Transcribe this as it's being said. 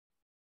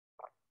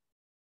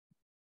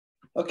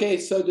Okay,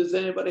 so does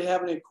anybody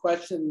have any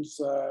questions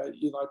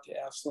you'd like to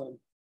ask Lynn?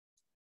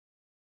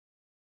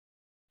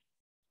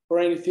 Or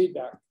any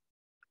feedback?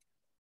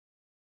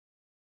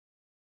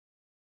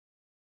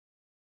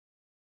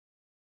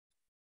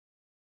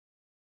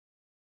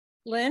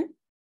 Lynn?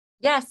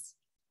 Yes.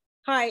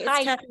 Hi,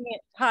 it's Kathy.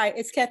 Hi,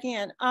 it's Kathy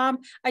Ann.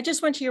 I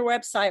just went to your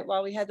website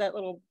while we had that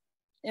little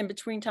in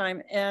between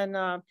time, and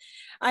I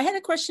had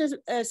a question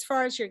as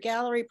far as your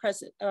gallery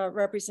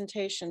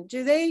representation.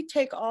 Do they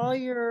take all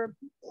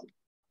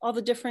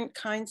the different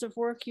kinds of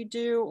work you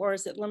do, or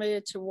is it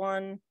limited to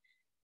one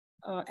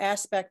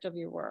aspect of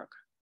your work?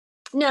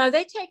 No,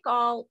 they take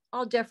all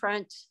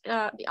different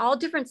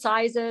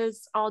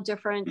sizes, all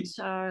different,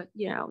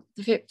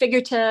 the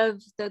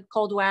figurative, the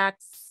cold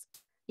wax.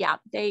 Yeah,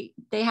 they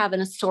have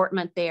an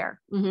assortment there.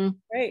 Mm-hmm.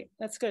 Great,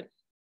 that's good.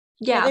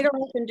 Yeah, they don't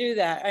often do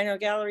that. I know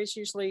galleries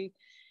usually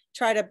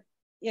try to,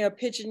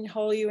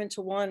 pigeonhole you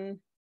into one,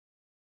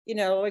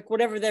 like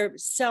whatever they're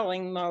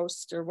selling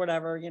most or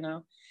whatever,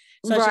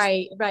 So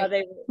right.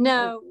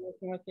 No,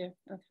 working with you.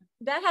 Okay.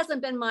 That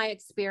hasn't been my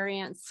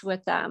experience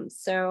with them.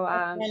 So,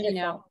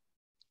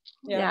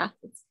 yeah.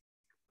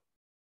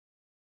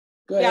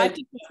 Go ahead. Yeah, I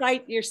think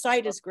your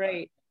site is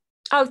great.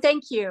 Oh,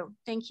 thank you.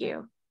 Thank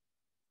you.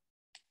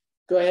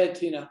 Go ahead,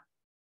 Tina.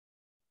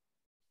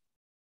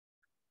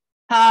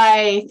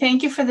 Hi,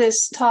 thank you for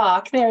this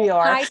talk. There you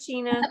are. Hi,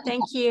 Tina.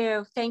 Thank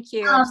you. Thank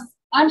you.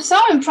 I'm so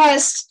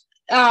impressed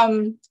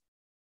of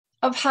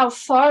how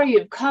far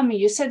you've come.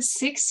 You said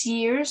 6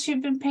 years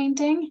you've been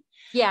painting?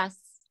 Yes.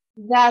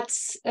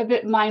 That's a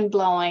bit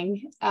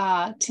mind-blowing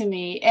to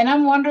me. And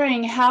I'm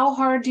wondering, how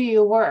hard do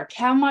you work?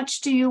 How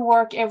much do you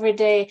work every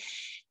day,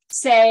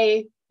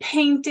 say,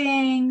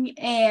 painting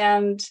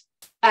and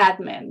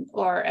admin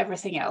or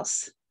everything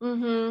else?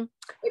 Mm-hmm.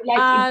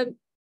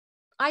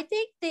 I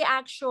think the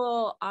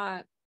actual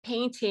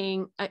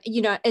painting,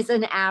 as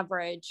an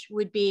average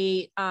would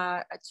be 2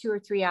 or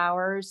 3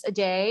 hours a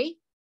day.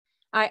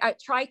 I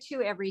try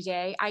to every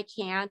day. I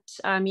can't.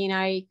 I mean,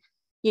 I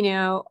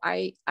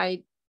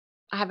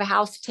have a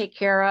house to take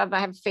care of. I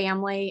have a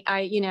family.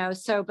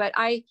 But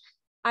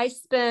I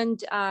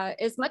spend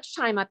as much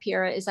time up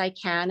here as I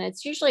can.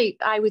 It's usually,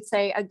 I would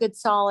say, a good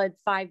solid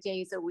 5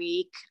 days a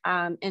week.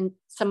 And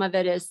some of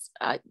it is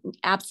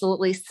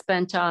absolutely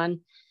spent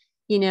on,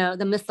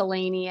 the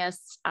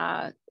miscellaneous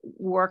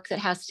work that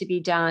has to be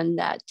done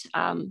that,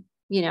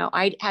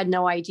 I had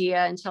no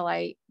idea until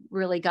I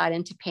really got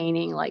into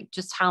painting, like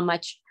just how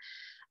much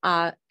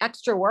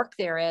extra work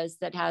there is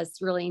that has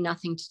really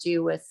nothing to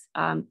do with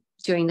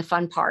doing the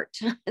fun part.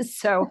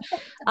 So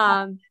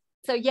I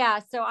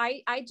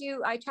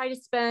try to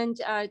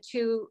spend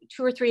 2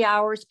 or 3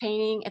 hours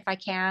painting if I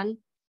can.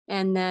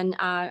 And then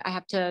I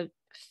have to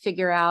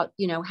figure out,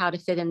 how to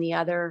fit in the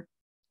other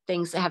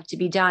things that have to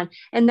be done.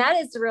 And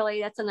that's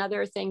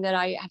another thing that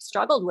I have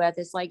struggled with,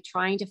 is like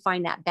trying to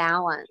find that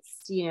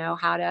balance,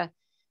 how to,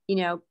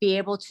 be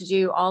able to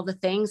do all the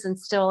things and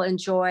still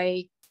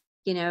enjoy,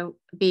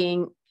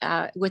 being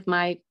with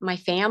my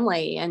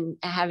family and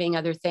having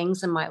other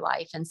things in my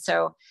life. And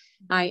so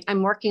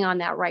I'm working on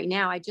that right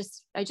now. I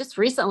just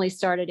recently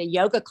started a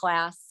yoga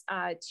class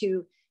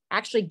to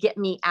actually get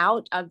me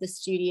out of the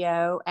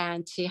studio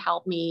and to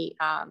help me,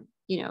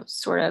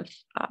 sort of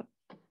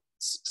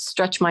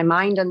stretch my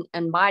mind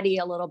and body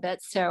a little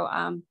bit. So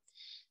I'm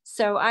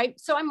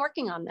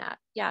working on that.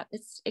 Yeah,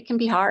 it can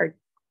be hard.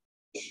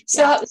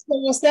 So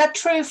was that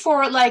true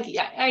for, like,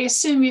 I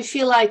assume you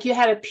feel like you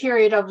had a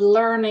period of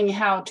learning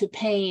how to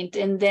paint,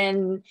 and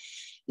then,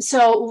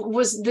 so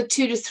was the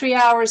 2 to 3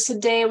 hours a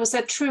day, was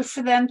that true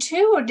for them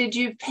too? Or did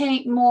you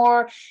paint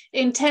more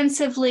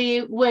intensively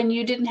when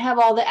you didn't have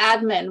all the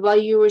admin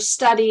while you were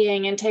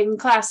studying and taking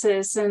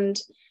classes? And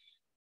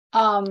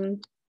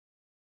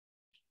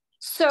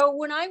so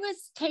when I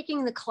was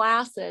taking the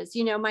classes,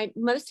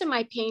 most of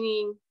my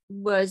painting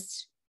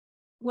was,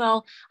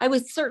 well, I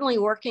was certainly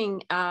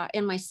working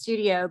in my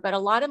studio, but a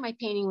lot of my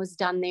painting was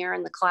done there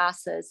in the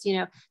classes.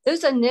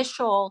 Those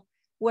initial,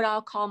 what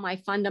I'll call my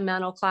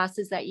fundamental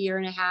classes, that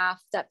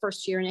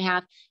first year and a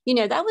half,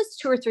 that was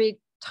 2 or 3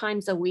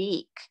 times a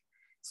week.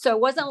 So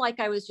it wasn't like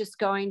I was just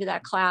going to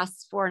that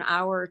class for an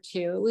hour or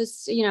two. It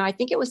was, I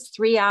think it was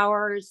 3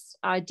 hours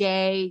a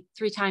day,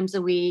 3 times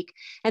a week.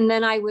 And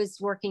then I was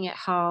working at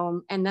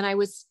home, and then I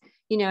was,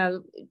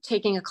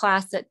 taking a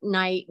class at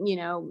night,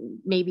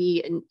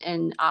 maybe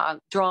in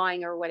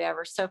drawing or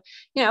whatever. So,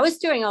 I was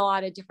doing a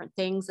lot of different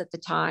things at the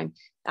time.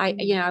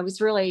 I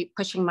was really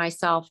pushing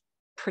myself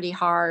pretty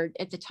hard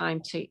at the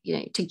time to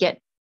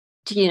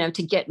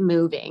get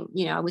moving.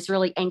 I was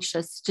really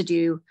anxious to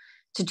do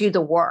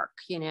the work.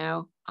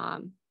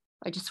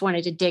 I just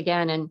wanted to dig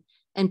in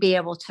and be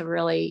able to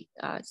really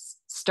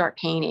start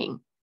painting.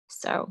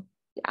 So,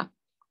 yeah.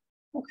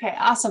 Okay,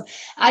 awesome.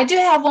 I do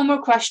have one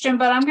more question,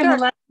 but I'm going to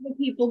let the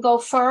people go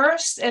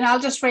first, and I'll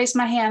just raise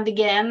my hand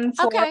again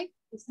for the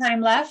time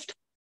left.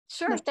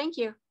 Sure, thank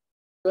you.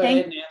 Go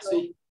ahead,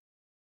 Nancy.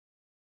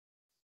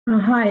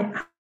 Hi.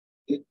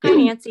 Hi,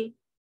 Nancy.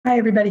 Hi,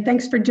 everybody.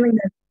 Thanks for doing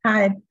this.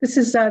 Hi, this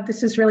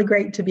is really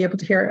great to be able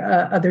to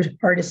hear other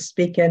artists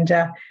speak, and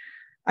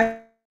I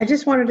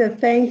just wanted to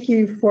thank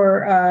you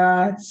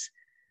for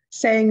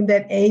saying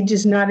that age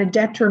is not a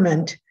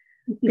detriment,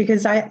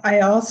 because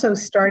I also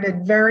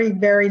started very,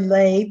 very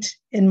late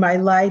in my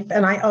life,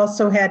 and I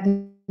also had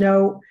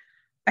no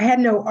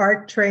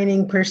art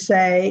training per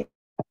se.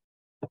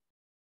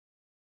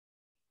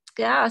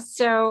 Yeah.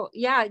 So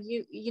yeah,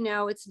 you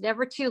know, it's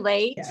never too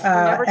late,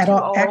 never At too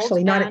all. old.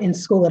 Actually, not in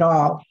school at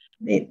all.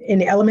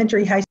 In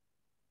elementary, high school.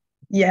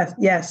 Yes,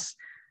 yes.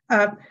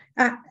 And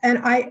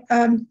I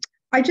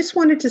just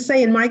wanted to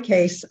say, in my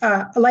case,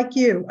 like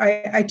you,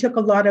 I took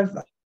a lot of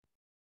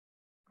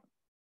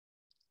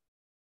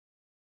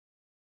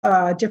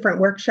different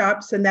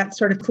workshops and that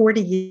sort of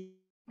 42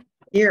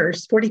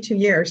 years.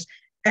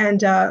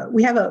 And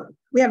we have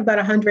about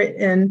 100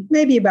 and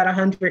maybe about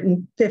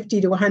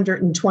 150 to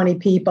 120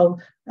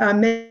 people,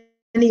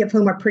 many of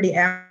whom are pretty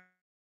active.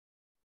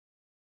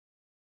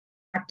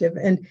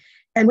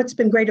 And what's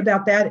been great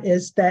about that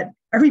is that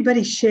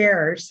everybody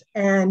shares,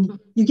 and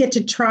you get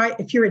to try,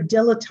 if you're a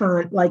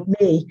dilettante like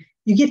me,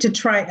 you get to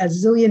try a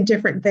zillion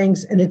different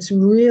things, and it's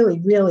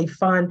really, really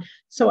fun.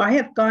 So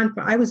I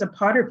was a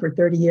potter for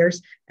 30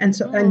 years, and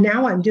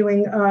now I'm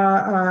doing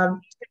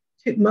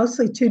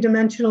mostly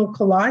two-dimensional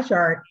collage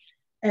art,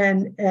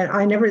 and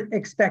I never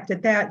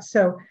expected that.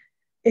 So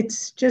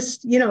it's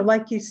just,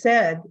 like you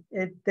said,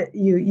 that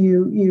you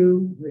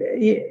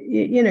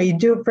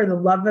do it for the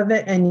love of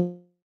it, and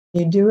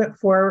you do it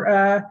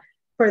for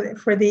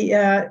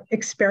the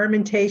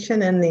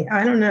experimentation and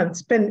I don't know,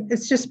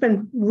 it's just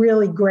been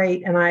really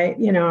great, and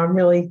I'm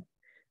really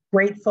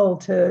grateful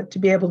to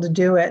be able to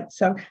do it.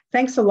 So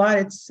thanks a lot.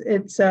 It's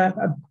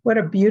what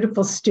a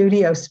beautiful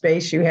studio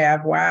space you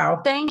have. Wow.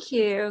 Thank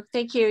you.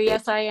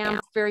 Yes, I am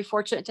very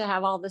fortunate to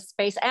have all this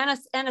space, and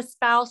a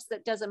spouse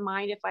that doesn't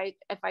mind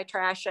if I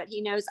trash it.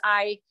 He knows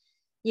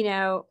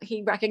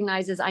he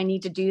recognizes I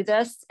need to do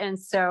this, and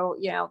so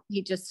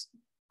he just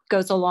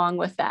goes along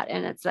with that,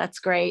 and that's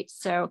great.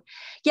 So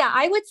yeah,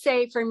 I would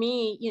say for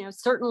me,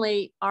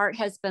 certainly art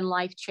has been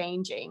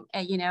life-changing.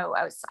 And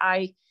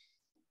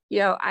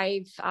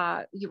I've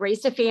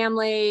raised a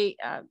family,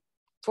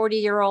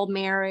 40-year-old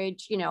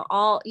marriage,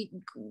 all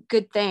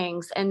good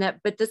things.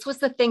 But this was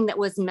the thing that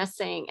was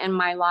missing in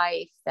my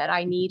life that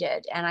I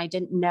needed, and I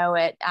didn't know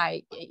it.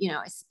 I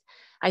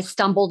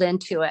stumbled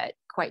into it,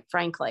 quite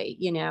frankly,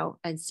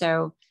 and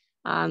so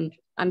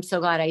I'm so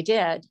glad I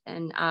did.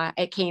 And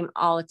it came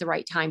all at the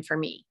right time for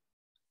me.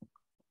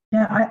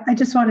 Yeah, I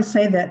just want to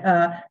say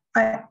that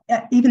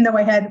even though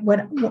I had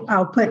what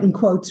I'll put in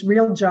quotes,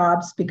 real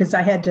jobs, because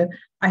I had to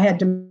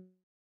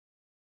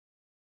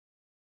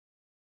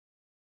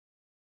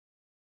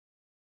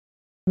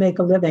make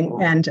a living.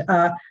 And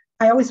I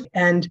always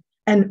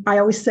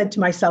said to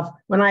myself,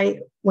 when I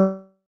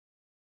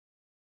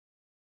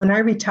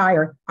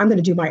retire, I'm going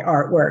to do my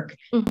artwork.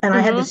 Mm-hmm. And I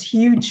had this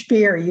huge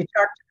fear. You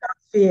talked about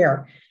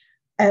fear.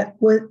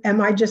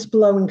 Am I just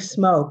blowing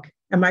smoke?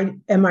 Am I,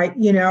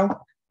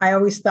 I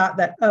always thought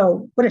that,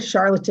 oh, what a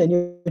charlatan,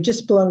 you're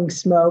just blowing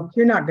smoke.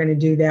 You're not going to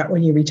do that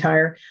when you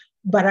retire.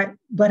 But I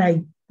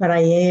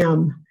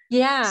am.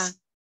 Yeah.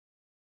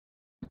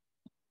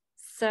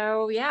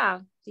 So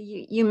yeah,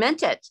 you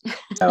meant it.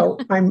 So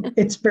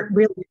it's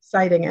really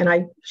exciting, and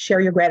I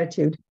share your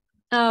gratitude.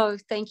 Oh,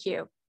 thank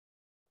you.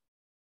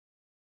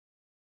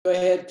 Go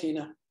ahead,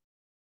 Tina.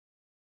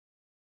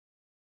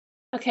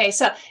 Okay,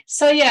 so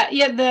yeah,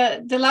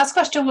 the last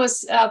question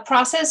was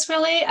process,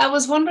 really. I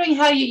was wondering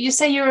how you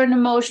say you're an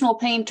emotional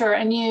painter,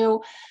 and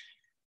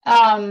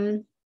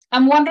I'm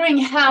wondering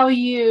how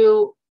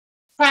you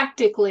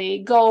practically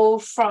go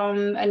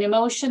from an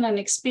emotion and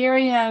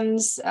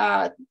experience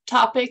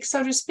topic,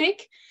 so to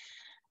speak,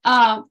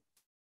 to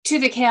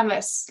the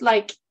canvas.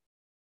 Like,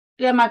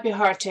 that might be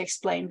hard to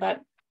explain, but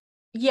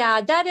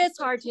yeah, that is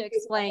hard to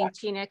explain,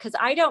 Tina, because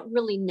I don't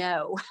really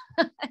know.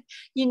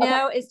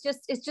 It's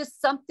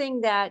just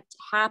something that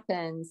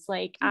happens.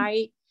 Like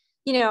I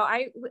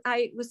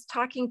was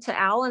talking to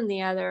Alan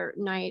the other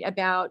night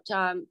about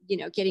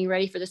getting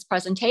ready for this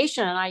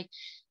presentation, and I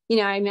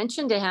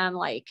mentioned to him,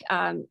 like,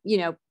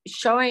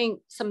 showing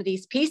some of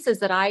these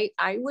pieces that I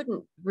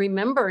wouldn't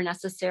remember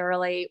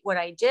necessarily what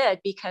I did,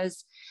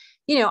 because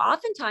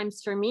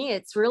oftentimes for me,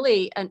 it's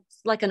really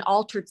like an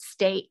altered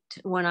state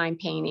when I'm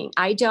painting.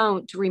 I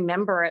don't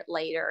remember it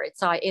later.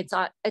 It's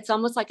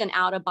almost like an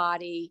out of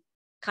body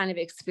kind of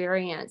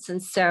experience.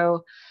 And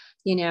so,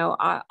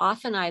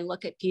 often I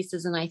look at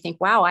pieces and I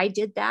think, wow, I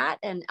did that.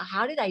 And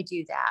how did I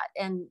do that?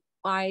 And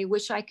I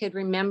wish I could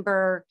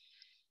remember,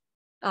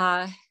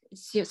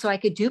 so I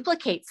could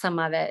duplicate some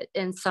of it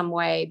in some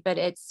way, but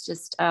it's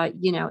just, I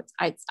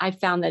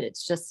found that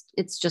it's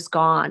just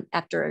gone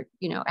after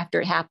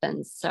it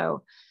happens.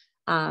 So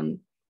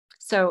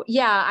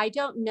yeah, I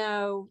don't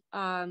know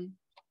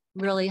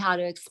really how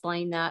to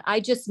explain that.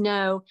 I just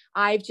know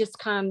I've just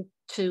come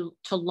to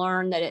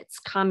learn that it's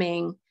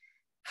coming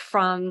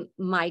from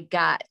my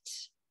gut,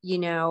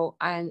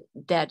 and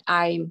that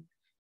I'm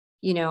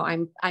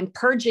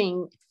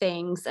purging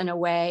things in a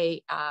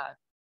way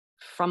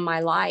from my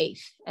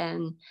life.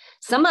 And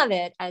some of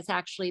it has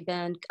actually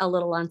been a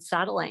little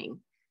unsettling,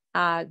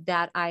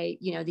 that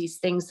these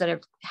things that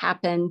have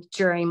happened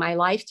during my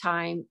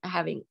lifetime,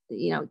 having,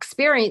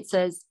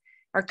 experiences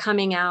are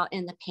coming out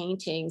in the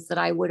paintings that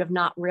I would have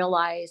not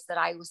realized that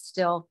I was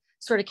still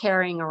sort of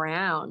carrying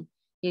around,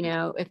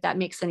 if that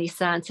makes any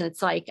sense. And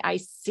it's like, I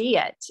see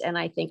it and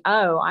I think,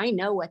 oh, I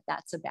know what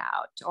that's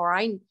about, or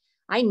I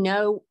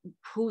know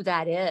who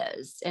that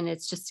is. And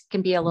it's just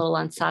can be a little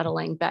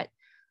unsettling, but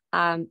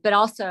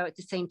also at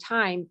the same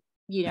time,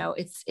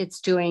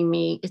 it's doing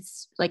me.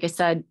 It's like I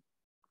said,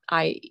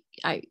 I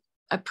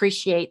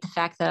appreciate the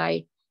fact that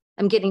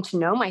I'm getting to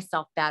know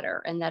myself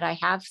better, and that I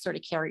have sort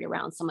of carried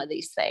around some of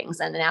these things,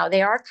 and now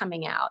they are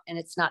coming out, and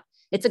it's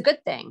a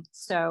good thing.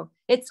 So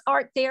it's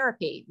art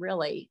therapy,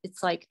 really.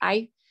 It's like,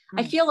 I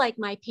feel like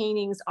my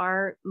paintings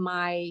are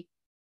my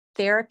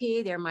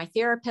therapy. They're my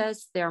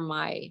therapist. They're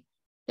my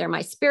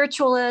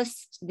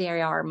spiritualist.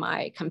 They are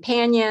my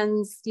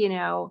companions, they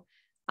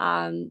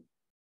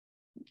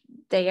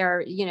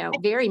are,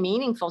 very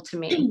meaningful to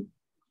me.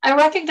 I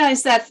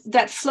recognize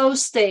that flow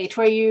state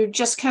where you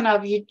just kind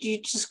of,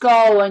 you just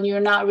go and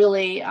you're not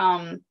really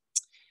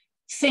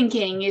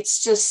thinking,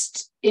 it's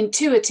just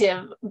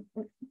intuitive.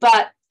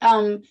 But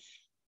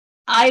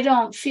I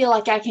don't feel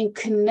like I can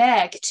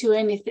connect to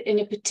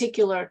any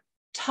particular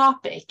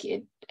topic.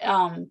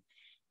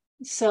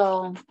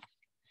 So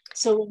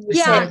when you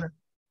say,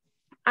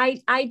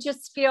 I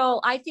just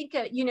feel, I think,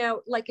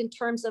 like in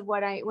terms of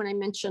when I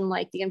mentioned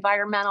like the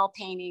environmental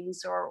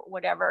paintings or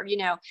whatever,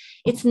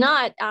 it's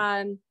not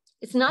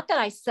that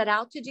I set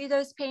out to do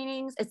those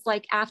paintings. It's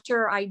like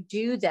after I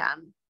do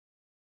them,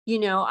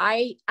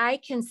 I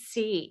can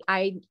see,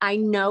 I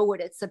know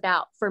what it's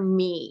about for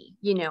me,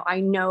 I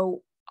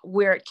know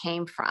where it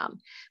came from.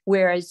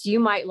 Whereas you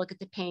might look at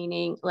the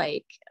painting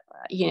like,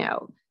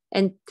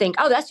 and think,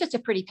 oh, that's just a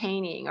pretty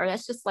painting, or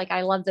that's just like,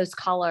 I love those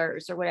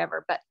colors or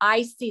whatever. But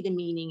I see the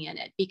meaning in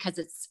it because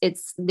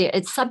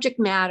it's subject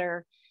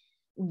matter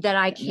that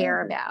I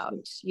care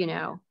about,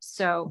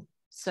 So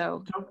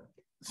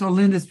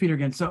Lynn, this is Peter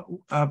again. So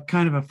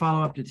kind of a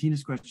follow up to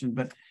Tina's question,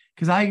 but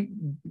because I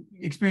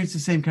experienced the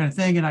same kind of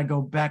thing and I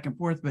go back and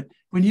forth. But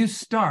when you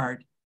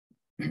start,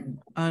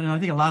 I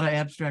think a lot of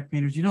abstract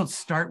painters, you don't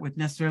start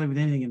necessarily with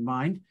anything in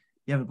mind.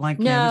 You have a blank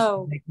canvas,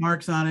 you make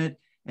marks on it,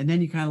 and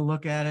then you kind of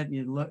look at it and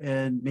you look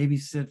and maybe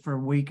sit for a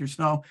week or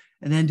so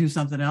and then do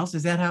something else.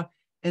 Is that how?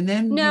 And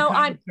then you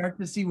kind of start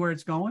to see where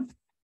it's going?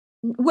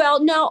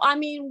 Well, no, I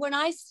mean, when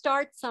I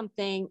start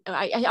something,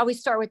 I always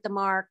start with the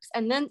marks,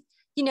 and then,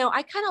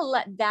 I kind of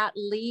let that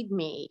lead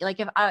me. Like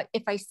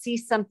if I see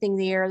something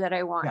there that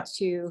I want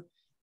to,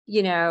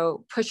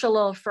 push a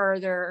little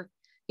further,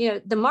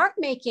 the mark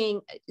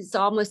making is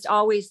almost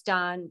always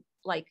done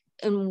like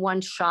in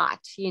one shot,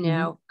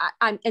 and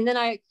then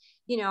I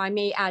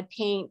may add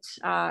paint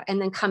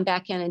and then come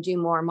back in and do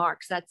more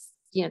marks.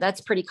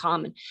 That's pretty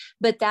common.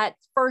 But that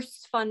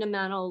first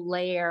fundamental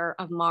layer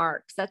of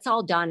marks, that's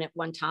all done at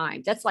one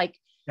time. That's like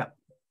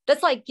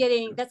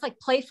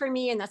play for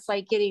me. And that's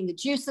like getting the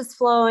juices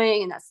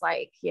flowing. And that's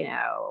like,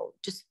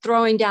 just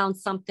throwing down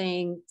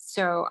something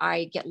so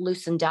I get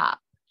loosened up.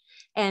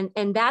 And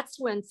that's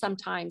when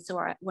sometimes,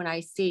 when I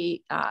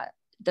see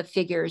the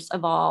figures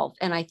evolve,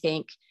 and I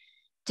think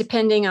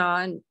depending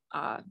on,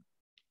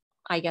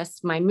 I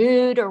guess, my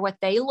mood or what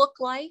they look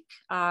like,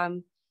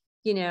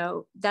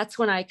 that's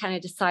when I kind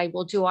of decide,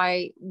 well, do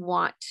I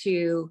want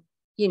to,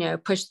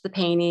 push the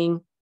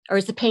painting, or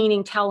is the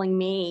painting telling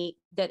me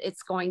that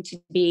it's going to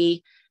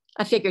be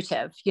a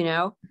figurative,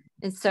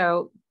 And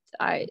so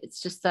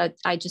it's just that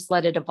I just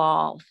let it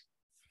evolve.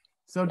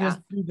 So just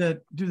do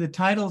the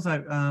titles,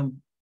 and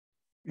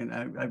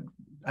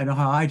I know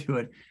how I do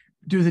it.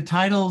 Do the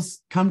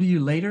titles come to you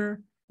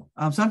later?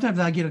 Sometimes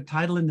I get a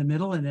title in the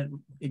middle and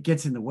it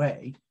gets in the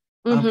way.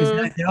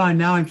 Because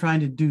now I'm trying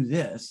to do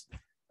this.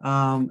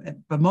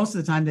 But most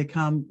of the time they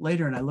come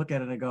later and I look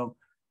at it and I go,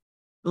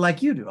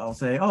 like you do, I'll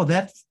say, oh,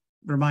 that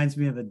reminds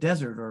me of a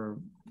desert or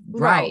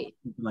drought,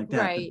 something like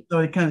that. Right. So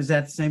it kind of, is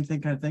that the same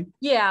thing kind of thing?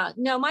 Yeah,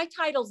 no, my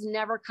titles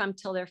never come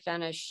till they're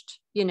finished,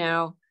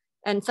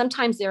 and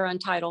sometimes they're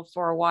untitled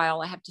for a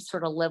while. I have to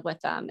sort of live with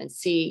them and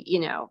see,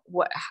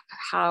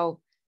 how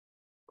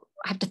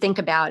I have to think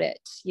about it,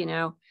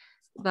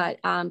 but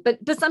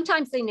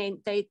sometimes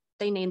they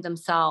name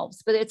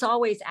themselves, but it's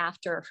always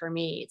after for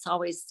me. It's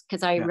always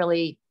because I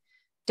really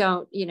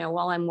don't,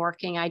 while I'm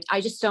working,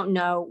 I just don't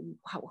know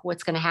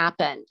what's going to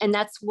happen. And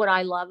that's what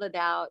I love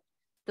about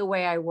the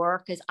way I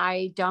work is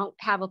I don't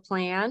have a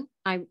plan.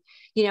 I'm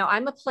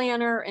a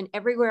planner and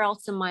everywhere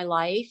else in my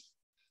life.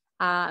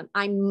 I'm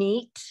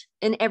neat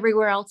and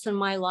everywhere else in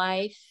my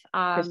life.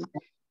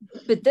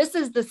 But this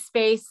is the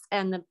space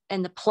and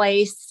the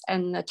place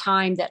and the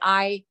time that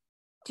I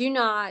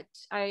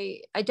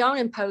don't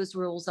impose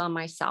rules on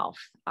myself.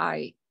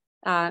 And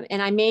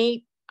I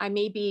may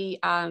be,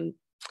 I'm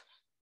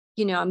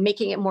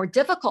making it more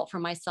difficult for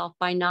myself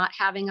by not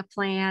having a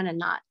plan and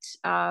not,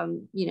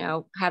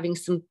 having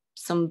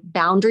some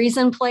boundaries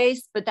in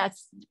place, but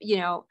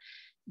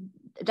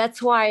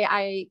that's why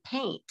I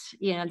paint,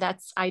 you know,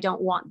 I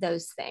don't want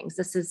those things.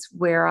 This is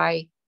where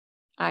I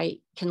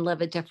can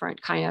live a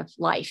different kind of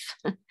life.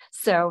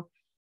 So,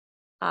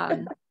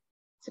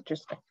 it's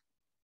interesting.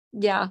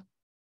 Yeah.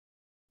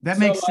 That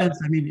makes sense.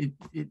 I mean,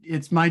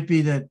 it might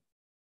be that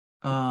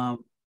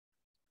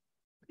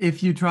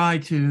if you try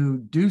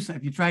to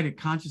if you try to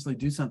consciously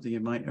do something,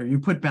 it might, or you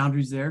put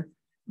boundaries there,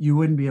 you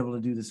wouldn't be able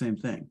to do the same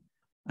thing.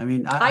 I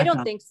mean, I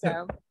don't think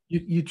so.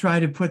 You try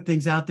to put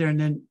things out there and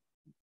then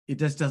it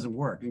just doesn't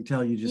work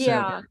until you just say,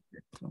 okay.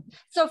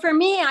 So for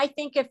me, I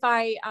think if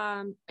I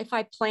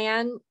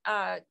plan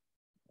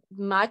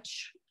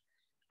much,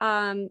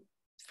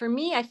 for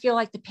me, I feel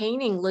like the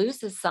painting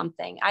loses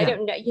something. I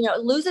don't know, you know,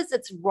 it loses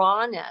its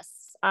rawness.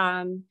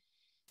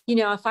 You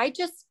know,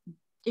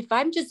 if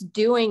I'm just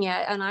doing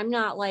it and I'm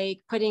not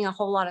like putting a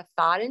whole lot of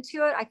thought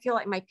into it, I feel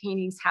like my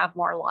paintings have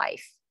more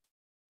life.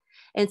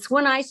 And it's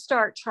when I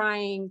start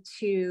trying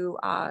to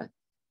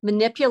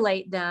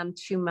manipulate them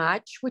too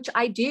much, which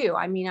I do.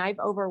 I mean, I've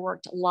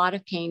overworked a lot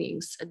of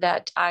paintings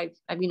that I've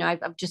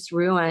just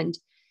ruined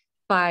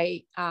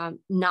by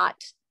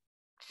not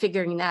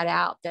figuring that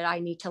out, that I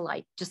need to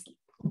like just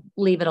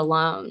leave it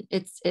alone.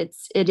 It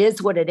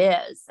is what it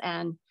is.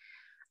 And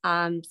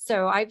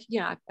so I've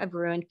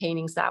ruined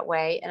paintings that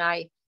way. And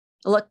I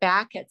look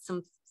back at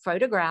some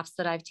photographs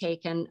that I've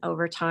taken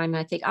over time, and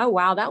I think, oh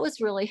wow, that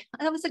was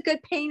a good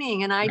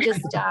painting, and I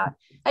just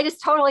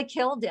totally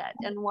killed it.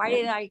 And why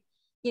did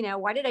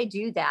I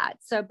do that?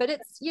 So, but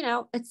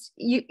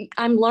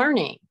I'm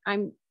learning.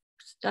 I'm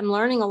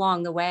learning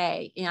along the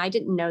way. And I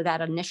didn't know that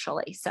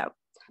initially. So,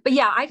 but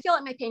yeah, I feel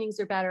like my paintings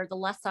are better the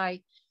less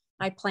I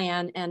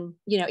plan. And,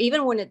 you know,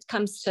 even when it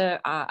comes to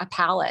a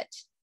palette,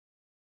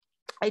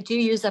 I do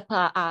use a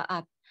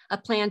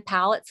planned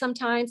palette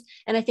sometimes.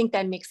 And I think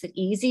that makes it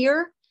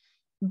easier.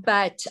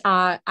 But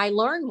I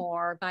learn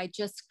more by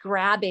just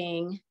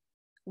grabbing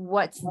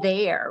what's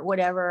there,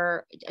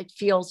 whatever it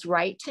feels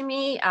right to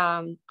me.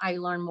 I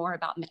learn more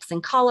about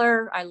mixing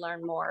color. I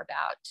learn more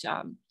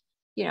about,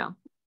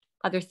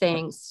 other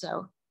things.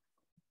 So,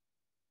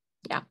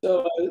 yeah.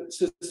 So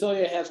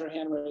Cecilia has her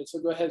hand raised. So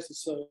go ahead,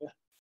 Cecilia.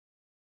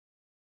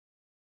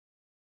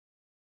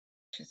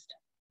 I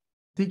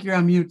think you're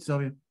on mute,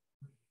 Sylvia.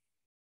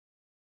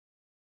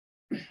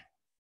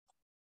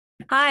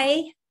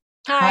 Hi.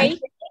 Hi.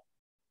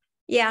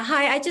 Yeah,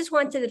 hi. I just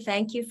wanted to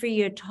thank you for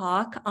your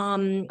talk.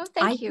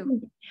 Thank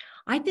you.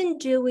 I've been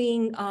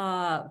doing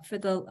I'm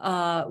with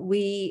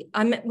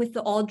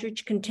the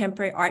Aldrich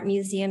Contemporary Art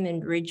Museum in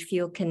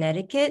Ridgefield,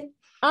 Connecticut.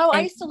 Oh,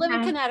 I used to live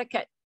in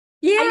Connecticut.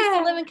 Yeah. I used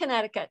to live in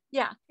Connecticut.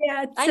 Yeah.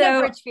 Yeah. I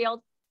know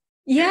Ridgefield.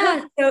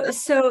 Yeah.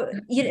 So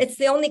it's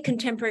the only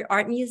contemporary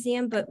art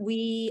museum, but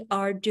we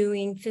are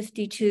doing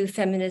 52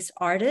 feminist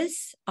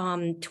artists,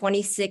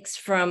 26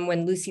 from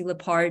when Lucy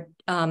Lepard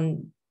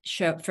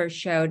first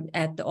showed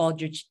at the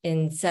Aldrich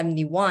in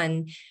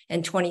 71,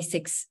 and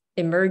 26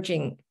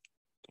 emerging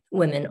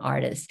women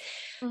artists.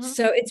 Mm-hmm.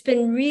 So it's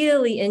been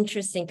really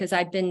interesting because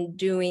I've been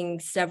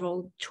doing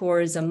several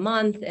tours a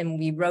month, and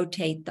we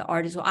rotate the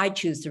artists. Well, I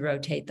choose to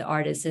rotate the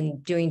artists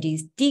and doing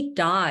these deep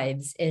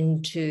dives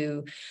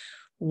into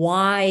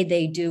why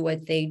they do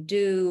what they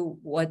do,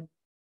 what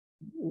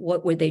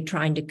were they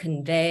trying to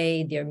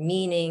convey, their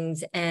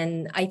meanings.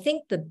 And I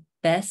think the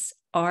best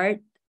art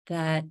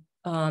that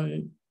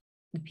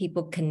the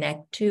people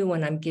connect to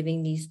when I'm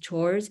giving these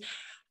tours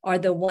are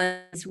the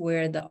ones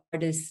where the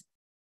artist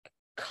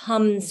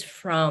comes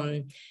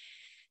from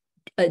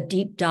a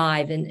deep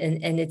dive, and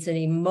it's an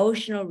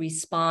emotional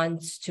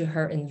response to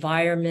her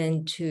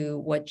environment, to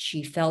what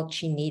she felt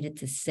she needed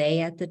to say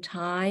at the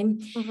time.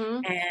 Mm-hmm.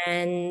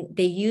 And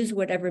they use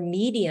whatever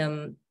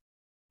medium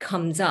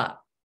comes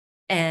up.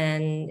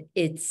 And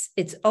it's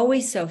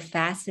always so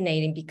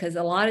fascinating because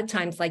a lot of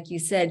times, like you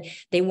said,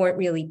 they weren't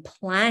really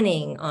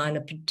planning on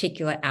a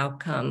particular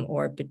outcome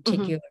or a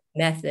particular mm-hmm.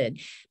 method,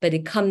 but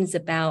it comes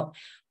about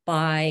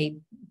by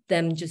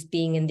them just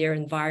being in their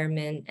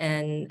environment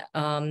and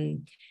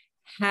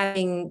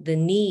having the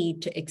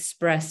need to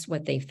express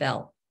what they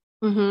felt,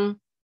 mm-hmm.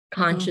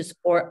 conscious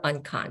mm-hmm. or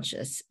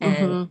unconscious.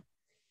 Mm-hmm.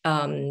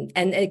 And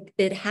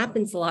it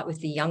happens a lot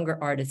with the younger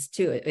artists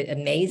too,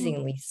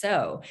 amazingly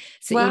so.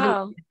 So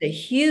wow. Even the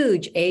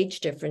huge age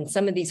difference,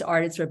 some of these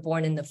artists were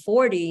born in the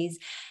 40s,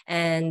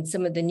 and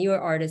some of the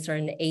newer artists are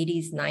in the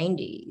 80s,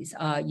 90s,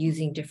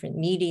 using different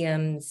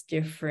mediums,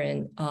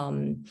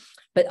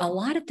 but a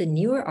lot of the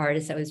newer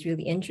artists that was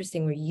really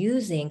interesting were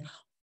using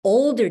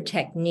older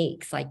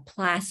techniques like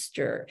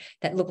plaster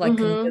that look like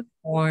mm-hmm.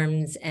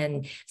 forms,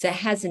 and so it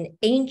has an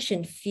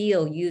ancient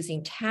feel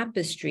using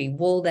tapestry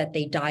wool that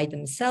they dyed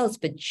themselves,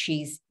 but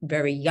she's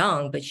very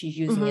young, but she's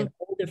using mm-hmm. an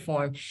older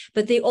form,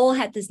 but they all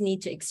had this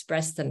need to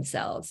express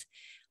themselves.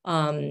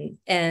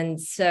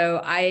 And so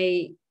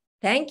I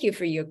thank you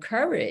for your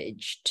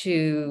courage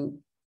to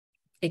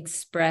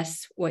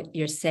express what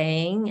you're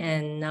saying.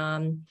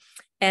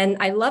 And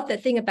I love the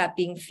thing about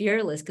being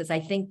fearless, because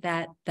I think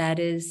that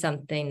is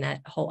something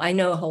that I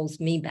know holds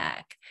me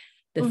back,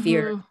 the mm-hmm.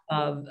 fear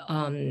of,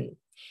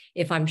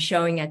 if I'm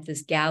showing at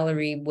this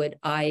gallery,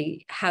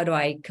 how do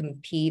I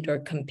compete or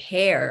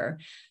compare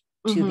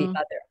to the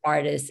other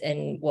artists,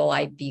 and will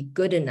I be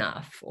good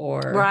enough?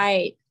 Or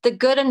right, the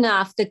good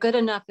enough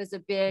is a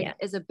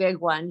big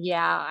one.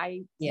 Yeah,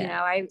 you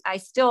know, I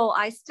still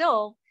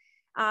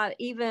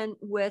even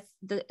with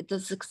the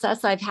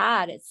success I've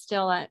had, it's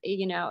still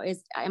you know,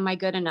 am I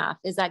good enough?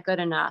 Is that good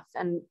enough?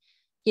 And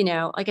you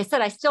know, like I said,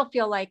 I still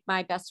feel like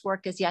my best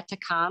work is yet to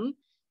come,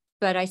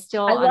 but I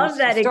love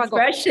that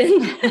expression.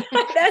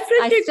 That's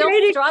such a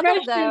great struggle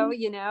expression. though,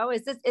 you know,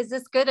 is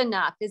this good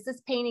enough? Is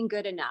this painting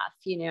good enough?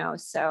 You know,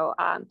 so,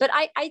 but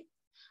I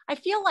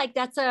feel like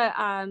that's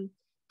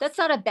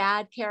not a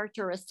bad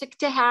characteristic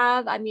to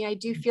have. I mean, I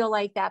do feel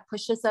like that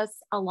pushes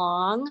us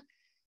along,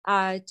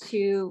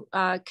 you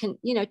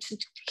know, to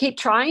keep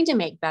trying to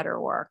make better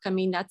work. I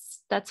mean,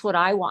 that's what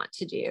I want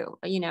to do.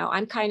 You know,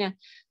 I'm kind of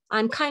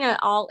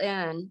all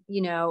in,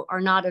 you know, or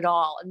not at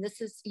all. And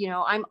this is, you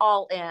know, I'm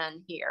all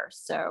in here.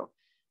 So,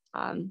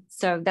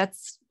 so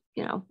that's,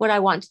 you know, what I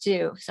want to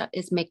do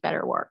is make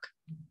better work.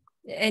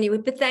 Anyway,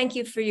 but thank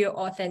you for your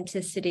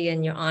authenticity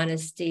and your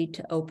honesty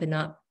to open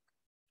up.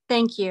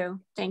 Thank you.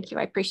 Thank you.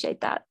 I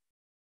appreciate that.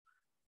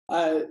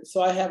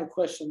 So I have a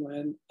question,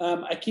 Lynn.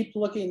 I keep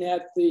looking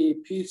at the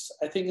piece,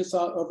 I think it's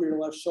over your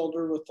left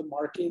shoulder with the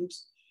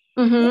markings.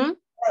 Mm-hmm.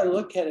 I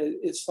look at it,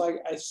 it's like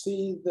I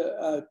see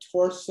the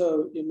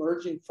torso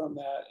emerging from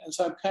that. And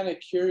so I'm kind of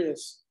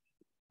curious.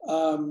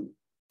 Do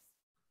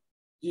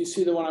you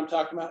see the one I'm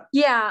talking about?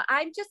 Yeah,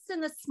 I'm just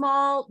in the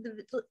small,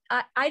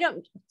 I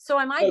don't, so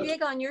am I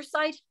big on your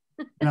side?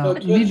 No,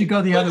 you need to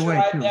go the other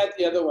way too.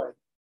 The other way.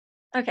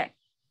 Okay.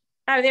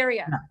 Oh, there we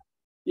go.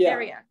 Yeah. There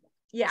we go.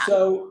 Yeah.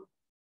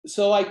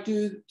 So like,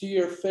 do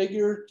your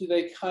figure, do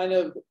they kind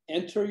of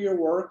enter your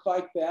work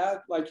like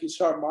that? Like you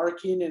start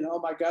marking and, oh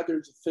my God,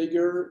 there's a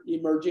figure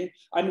emerging.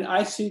 I mean,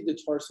 I see the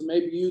torso,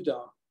 maybe you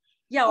don't.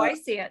 Yeah, I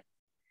see it,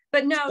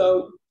 but no.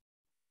 So,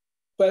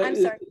 but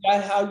is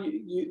that how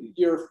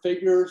your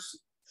figures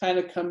kind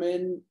of come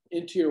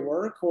into your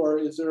work, or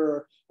is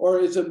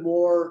it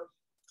more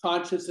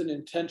conscious and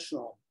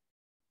intentional?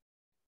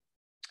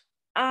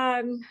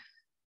 That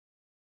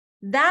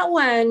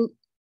one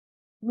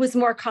was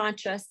more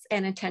conscious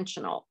and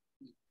intentional.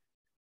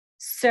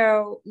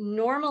 So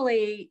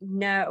normally,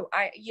 no,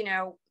 you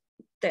know,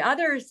 the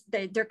others,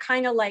 they're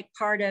kind of like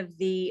part of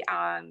the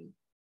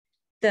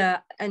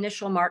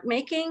initial mark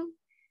making.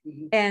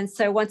 Mm-hmm. And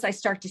so once I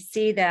start to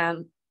see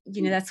them,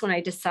 you know, that's when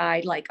I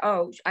decide like,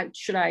 oh,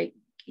 should I,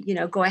 you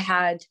know, go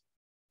ahead.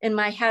 In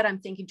my head, I'm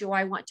thinking, do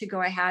I want to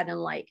go ahead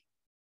and like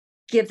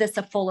give this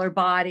a fuller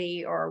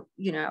body, or,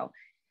 you know,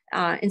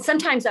 and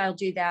sometimes I'll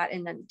do that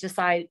and then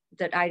decide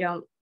that I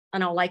don't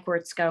like where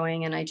it's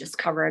going, and I just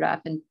cover it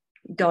up and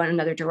go in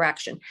another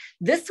direction.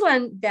 This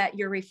one that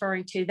you're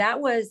referring to,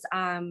 that was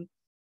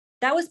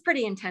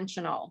pretty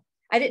intentional.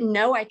 I didn't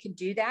know I could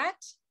do that.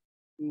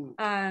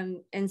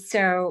 And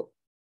so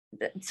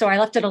I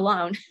left it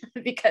alone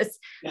because,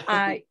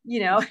 you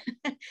know,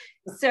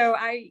 so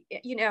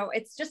you know,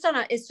 it's just on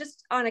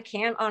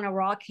a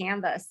raw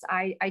canvas.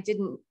 I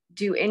didn't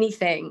do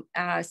anything.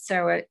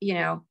 So, you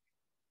know,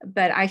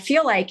 but I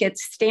feel like it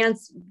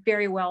stands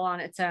very well on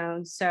its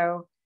own.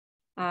 So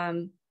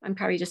I'm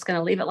probably just going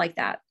to leave it like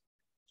that.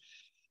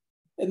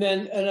 And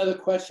then another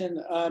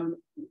question,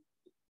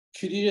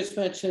 could you just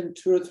mention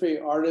 2 or 3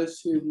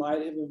 artists who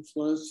might have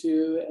influenced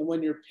you? And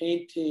when you're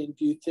painting,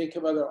 do you think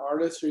of other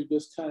artists, or you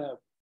just kind of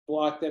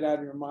block that out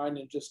of your mind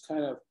and just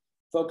kind of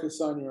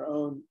focus on your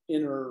own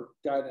inner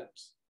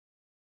guidance?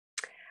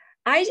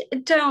 I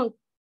don't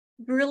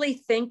really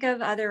think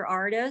of other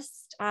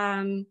artists.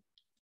 No,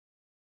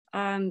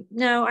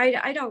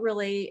 I don't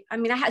really. I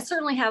mean, I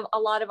certainly have a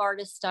lot of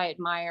artists I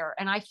admire,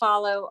 and I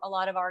follow a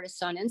lot of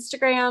artists on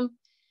Instagram.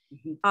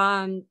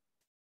 Mm-hmm.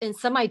 And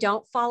some I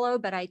don't follow,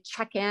 but I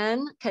check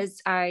in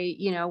because I,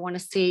 you know, want to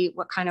see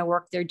what kind of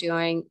work they're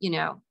doing, you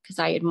know, because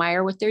I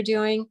admire what they're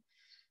doing.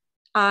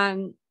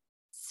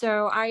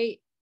 So I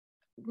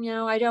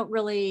don't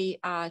really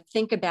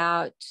think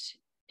about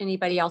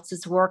anybody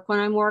else's work when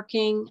I'm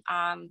working.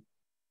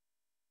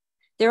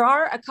 There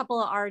are a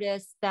couple of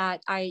artists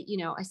that I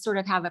sort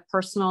of have a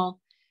personal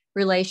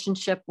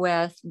relationship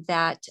with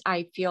that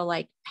I feel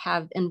like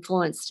have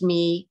influenced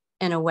me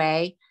in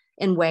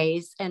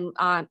ways. And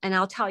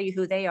I'll tell you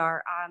who they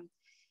are.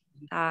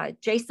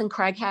 Jason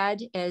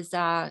Craighead is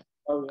an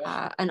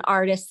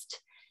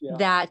artist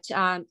that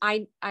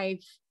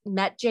I've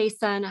met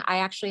Jason. I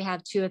actually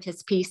have 2 of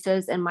his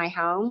pieces in my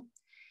home.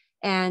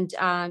 And,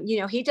 you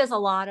know, he does a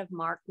lot of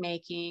mark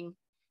making.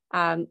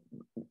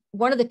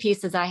 One of the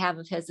pieces I have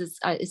of his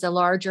is a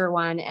larger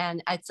one,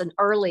 and it's an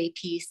early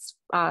piece.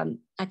 I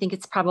think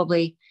it's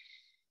probably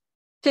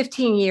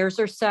 15 years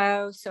or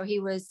so. So he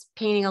was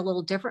painting a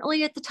little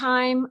differently at the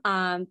time,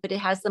 but it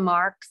has the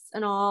marks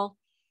and all.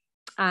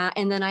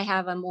 And then I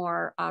have a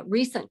more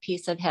recent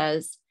piece of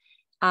his.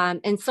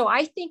 And so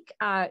I think,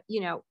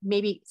 you know,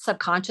 maybe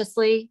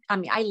subconsciously, I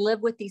mean, I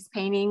live with these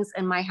paintings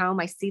in my home.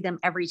 I see them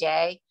every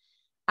day.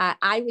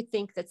 I would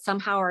think that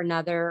somehow or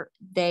another,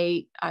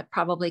 they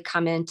probably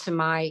come into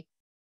my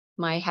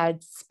my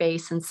head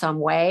space in some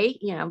way,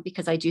 you know,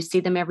 because I do see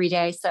them every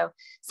day. So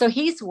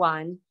he's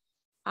one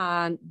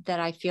that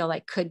I feel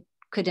like could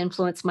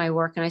influence my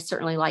work. And I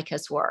certainly like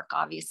his work,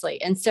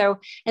 obviously. And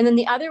then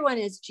the other one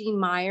is Jean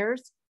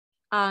Myers.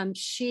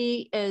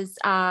 She is,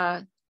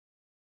 I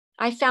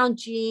found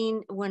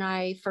Jean when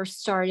I first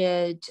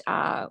started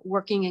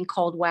working in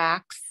cold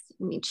wax.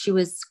 I mean, she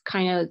was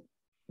kind of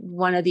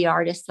one of the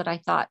artists that I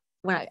thought,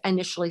 when I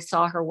initially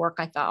saw her work,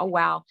 I thought, oh,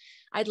 wow,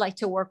 I'd like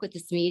to work with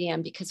this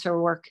medium, because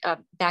her work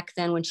back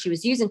then when she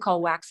was using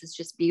cold wax is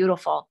just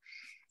beautiful,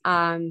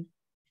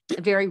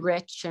 very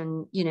rich.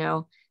 And, you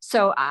know,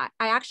 so I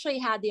actually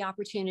had the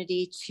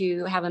opportunity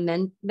to have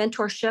a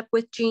mentorship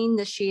with Jean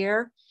this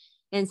year.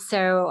 And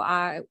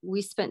so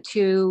we spent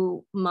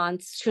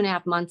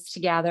 2.5 months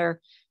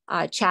together,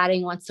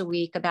 chatting once a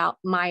week about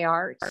my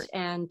art.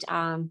 And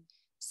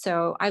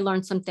so I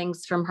learned some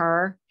things from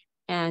her.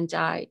 And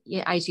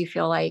yeah, I do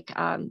feel like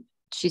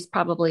she's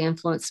probably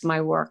influenced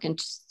my work. And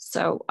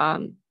so I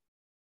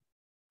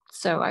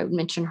would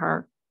mention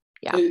her.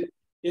 Yeah.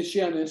 Is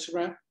she on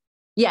Instagram?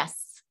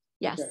 Yes.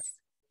 Yes.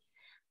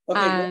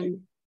 Okay.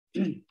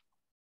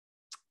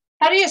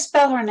 How do you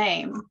spell her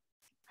name?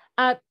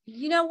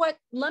 You know what?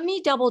 Let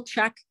me double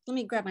check. Let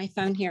me grab my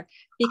phone here,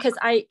 because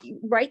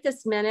right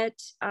this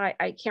minute,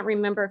 I can't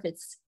remember if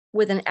it's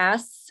with an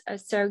S.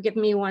 So give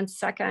me 1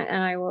 second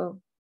and I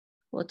will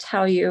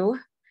tell you.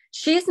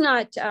 She's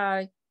not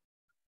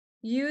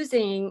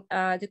using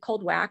the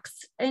cold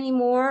wax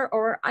anymore,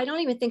 or I don't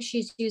even think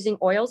she's using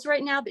oils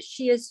right now, but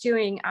she is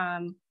doing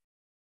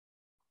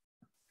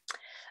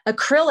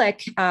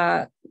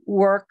acrylic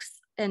works.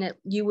 And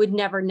you would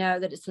never know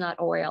that it's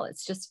not oil.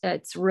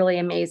 It's really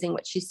amazing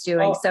what she's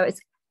doing. So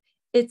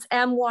it's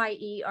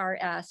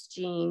Myers,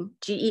 Jean,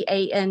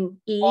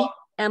 Geane.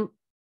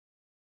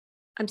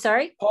 I'm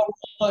sorry?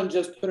 Paul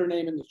just put her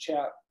name in the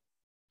chat.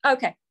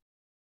 Okay.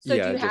 So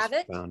yeah, do you I just have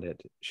it? found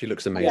it. She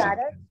looks amazing.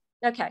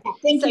 Okay.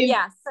 Thank you.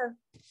 Yeah. So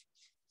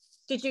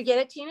did you get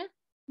it, Tina?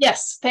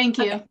 Yes, thank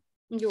you. Okay.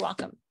 You're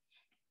welcome.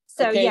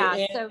 So okay, yeah.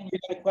 So you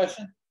got a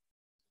question?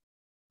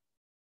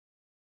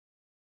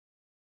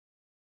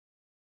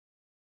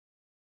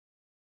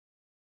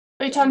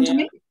 Are you talking to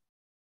me?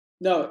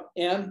 No,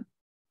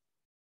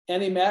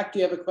 Annie Mac, do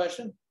you have a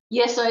question?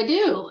 Yes, I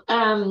do.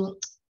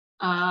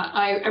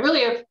 I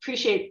really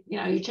appreciate, you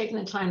know, you taking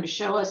the time to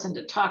show us and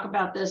to talk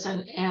about this.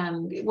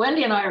 And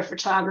Wendy and I are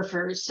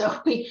photographers,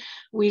 so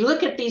we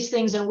look at these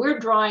things and we're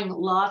drawing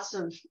lots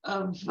of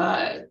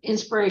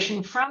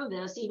inspiration from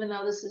this, even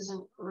though this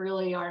isn't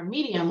really our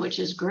medium, which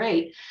is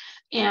great.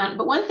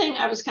 But one thing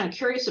I was kind of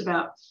curious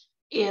about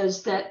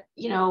is that,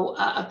 you know,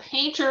 a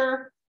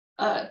painter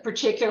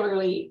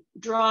particularly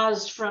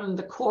draws from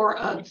the core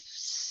of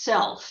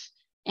self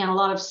and a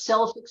lot of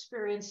self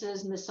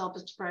experiences and the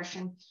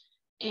self-expression.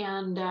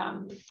 And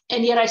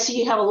yet I see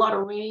you have a lot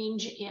of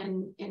range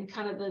in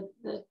kind of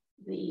the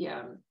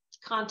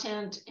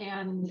content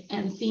and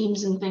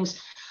themes and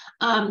things.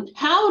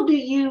 How do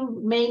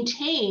you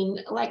maintain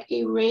like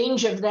a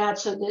range of that,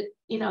 so that,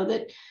 you know,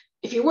 that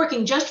if you're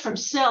working just from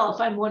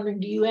self, I'm wondering,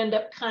 do you end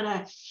up kind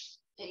of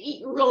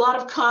a lot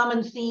of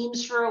common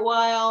themes for a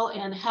while,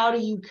 and how do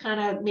you kind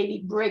of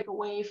maybe break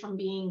away from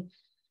being,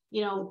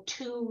 you know,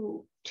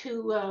 too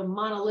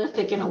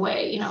monolithic in a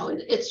way? You know,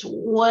 it's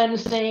one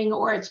thing,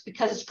 or it's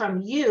because it's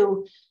from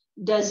you.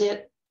 Does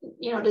it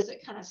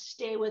kind of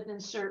stay within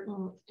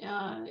certain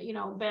you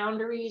know,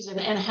 boundaries,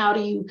 and how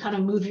do you kind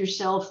of move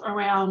yourself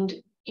around,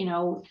 you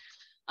know,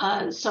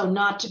 so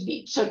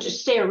to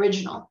stay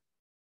original?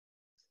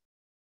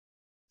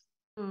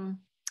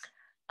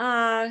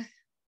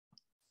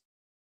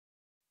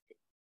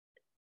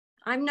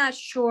 I'm not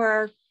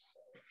sure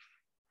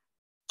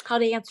how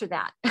to answer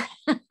that.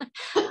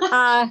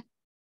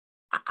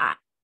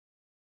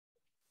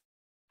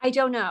 I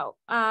don't know.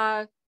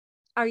 Are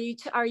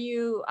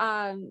you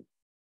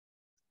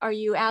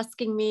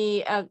asking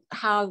me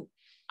how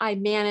I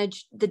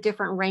manage the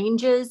different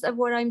ranges of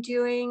what I'm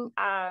doing?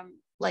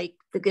 Like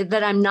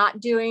that I'm not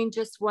doing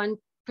just one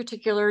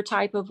particular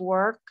type of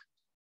work?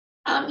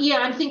 Yeah,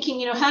 I'm thinking,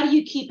 you know, how do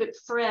you keep it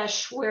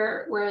fresh?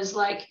 Whereas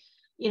like,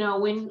 you know,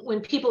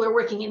 when people are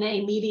working in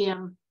a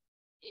medium,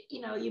 you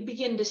know, you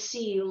begin to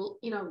see, you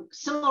know,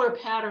 similar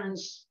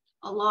patterns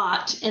a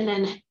lot. And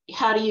then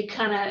how do you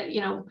kind of, you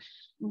know,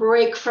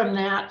 break from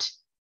that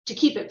to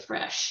keep it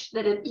fresh,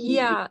 that you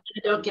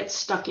don't get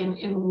stuck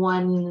in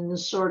one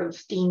sort of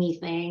themey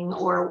thing,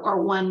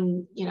 or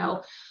one, you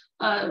know,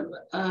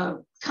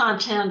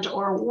 content,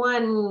 or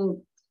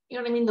one, you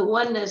know what I mean, the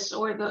oneness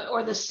or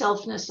the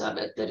selfness of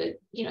it, that it,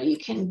 you know, you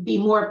can be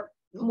more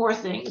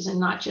things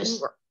and not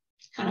just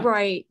kind of.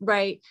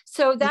 Right.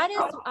 So that is,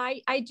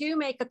 I do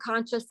make a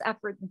conscious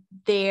effort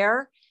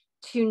there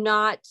to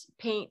not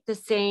paint the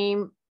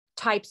same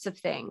types of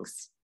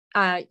things.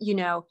 You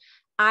know,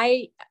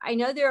 I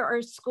know there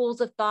are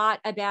schools of thought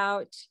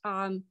about,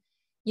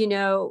 you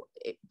know,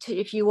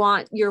 if you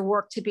want your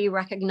work to be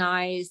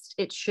recognized,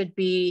 it should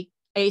be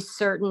a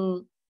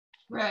certain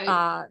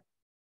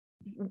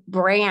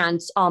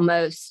brand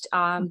almost.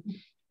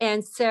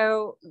 And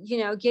so,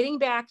 getting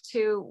back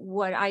to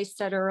what I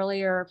said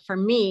earlier, for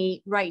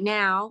me right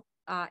now,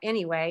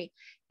 anyway,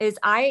 is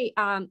I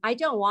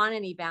don't want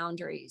any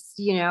boundaries.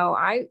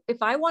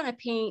 If I want to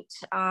paint,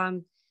 I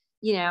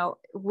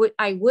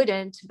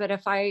wouldn't, but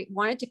if I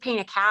wanted to paint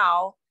a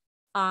cow,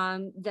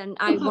 then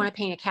I want to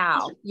paint a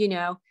cow,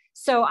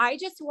 So I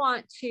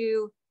want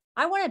to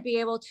be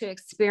able to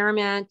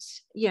experiment,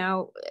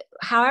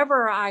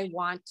 however I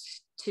want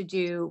to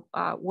do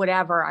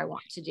whatever I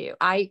want to do.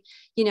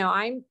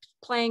 I'm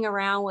playing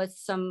around with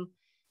some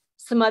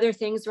other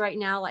things right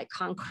now, like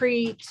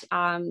concrete.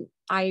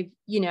 I've,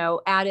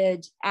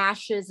 added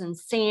ashes and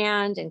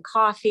sand and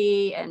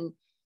coffee and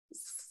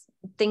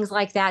things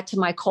like that to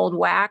my cold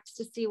wax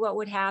to see what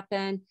would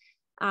happen.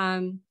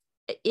 And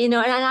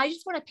I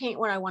just want to paint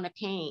what I want to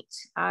paint.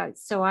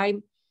 So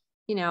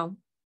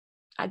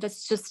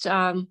that's just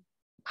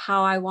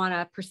how I want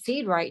to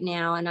proceed right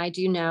now. And I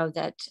do know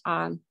that,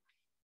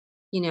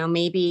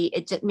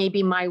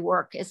 maybe my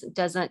work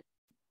isn't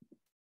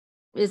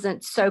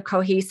so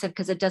cohesive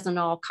because it doesn't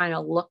all kind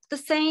of look the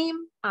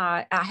same.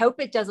 I hope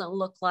it doesn't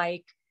look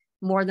like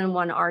more than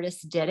one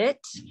artist did it.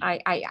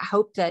 I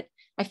hope that,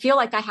 I feel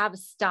like I have a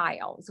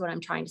style is what I'm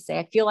trying to say.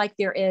 I feel like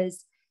there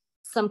is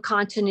some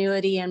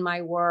continuity in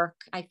my work.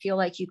 I feel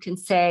like you can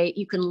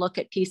look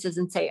at pieces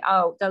and say,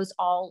 oh, those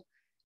all,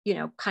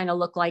 kind of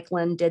look like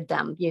Lynn did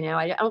them.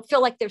 I don't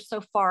feel like they're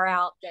so far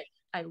out that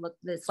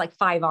it's like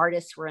 5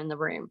 artists were in the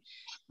room,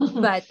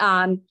 but,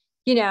 but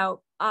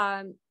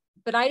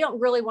I don't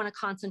really want to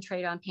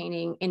concentrate on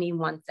painting any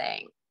one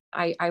thing.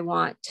 I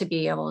want to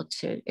be able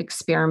to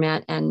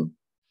experiment and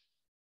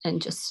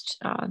just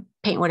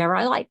paint whatever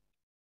I like.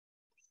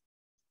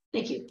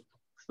 Thank you.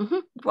 Mm-hmm.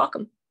 You're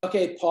welcome.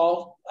 Okay,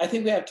 Paul, I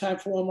think we have time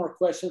for one more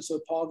question. So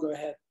Paul, go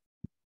ahead.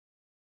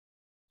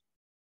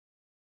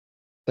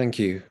 Thank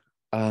you.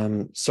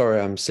 Sorry,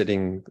 I'm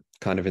sitting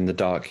kind of in the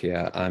dark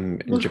here. I'm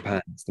in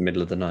Japan. It's the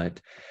middle of the night.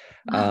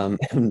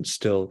 I'm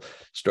still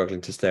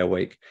struggling to stay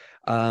awake.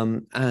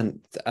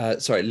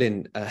 Sorry,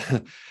 Lynn,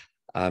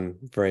 I'm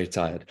very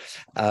tired.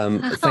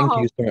 Thank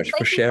you so much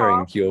for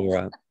sharing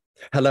your...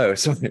 Hello,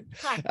 sorry.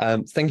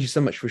 Thank you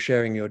so much for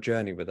sharing your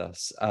journey with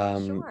us.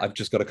 Sure. I've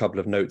just got a couple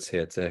of notes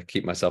here to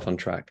keep myself on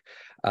track.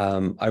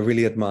 I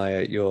really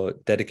admire your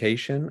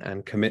dedication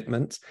and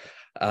commitment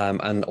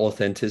and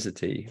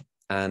authenticity.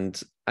 And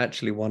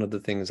actually, one of the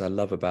things I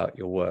love about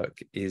your work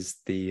is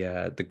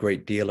the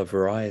great deal of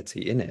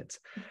variety in it.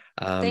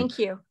 Thank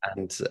you.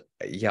 And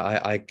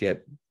yeah, I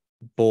get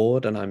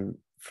bored and I'm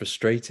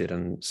frustrated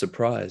and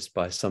surprised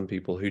by some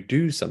people who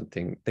do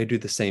something. They do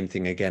the same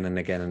thing again and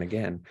again and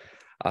again.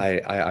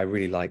 I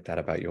really like that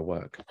about your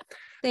work.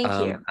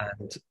 Thank you.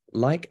 And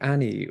like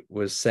Annie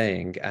was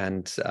saying,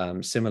 and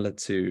similar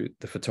to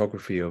the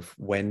photography of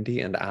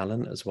Wendy and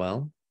Alan as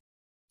well,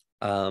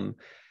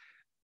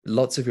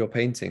 lots of your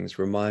paintings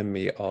remind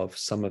me of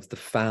some of the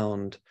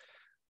found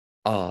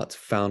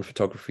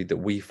photography that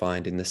we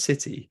find in the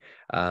city,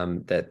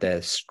 that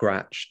they're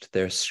scratched,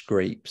 they're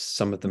scrapes,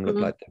 some of them look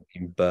like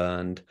they've been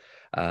burned.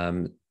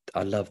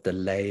 I love the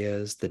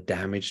layers, the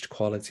damaged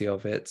quality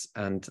of it.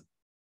 And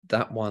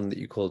that one that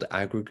you called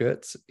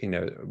aggregate,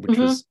 which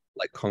was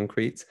like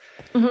concrete,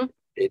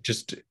 it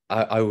just,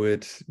 I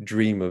would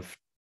dream of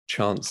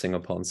chancing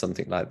upon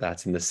something like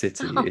that in the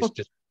city. It's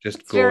just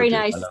gorgeous. Very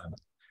nice.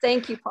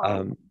 Thank you,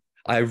 Paul.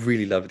 I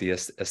really love the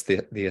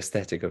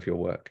aesthetic of your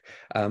work.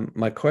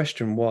 My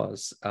question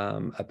was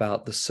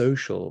about the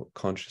social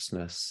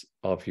consciousness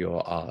of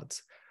your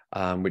art,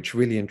 which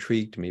really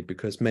intrigued me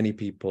because many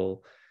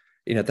people,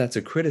 that's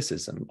a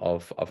criticism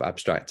of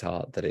abstract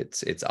art, that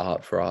it's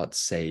art for art's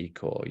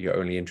sake, or you're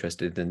only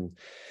interested in,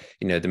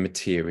 the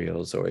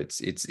materials, or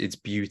it's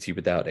beauty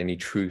without any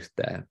truth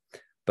there.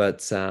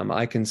 But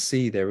I can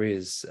see there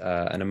is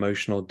an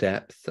emotional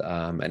depth,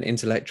 an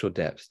intellectual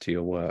depth to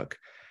your work.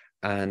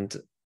 And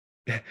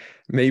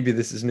maybe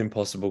this is an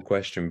impossible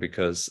question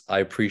because I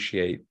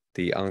appreciate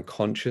the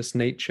unconscious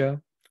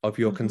nature of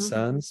your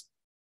concerns,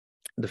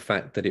 the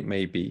fact that it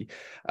may be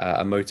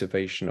a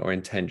motivation or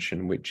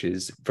intention which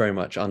is very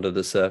much under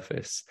the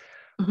surface.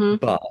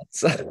 But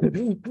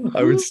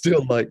I would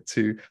still like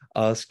to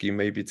ask you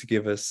maybe to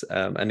give us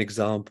an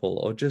example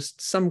or just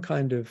some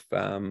kind of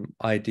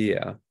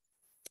idea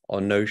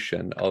or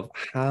notion of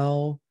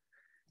how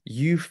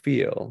you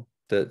feel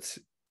that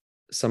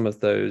some of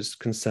those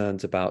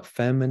concerns about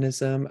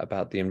feminism,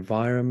 about the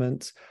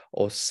environment,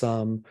 or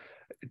some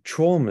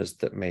traumas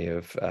that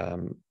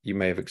you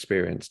may have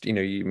experienced.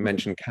 You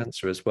mentioned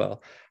cancer as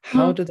well.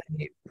 How do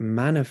they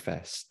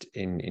manifest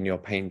in your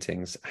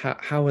paintings?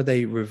 How are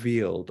they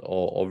revealed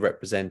or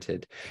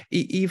represented?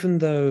 Even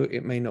though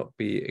it may not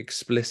be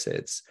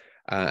explicit,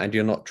 and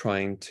you're not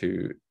trying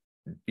to,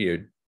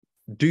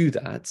 do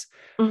that.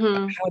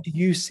 How do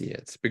you see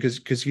it?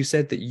 Because you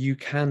said that you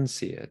can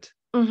see it.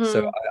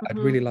 So I'd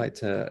really like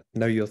to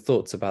know your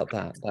thoughts about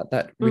that.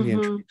 That really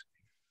intrigues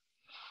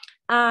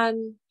me.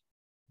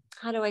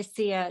 How do I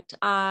see it?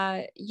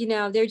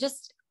 They're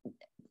just,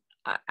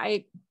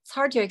 it's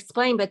hard to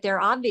explain, but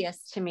they're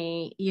obvious to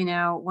me,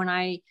 when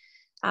I,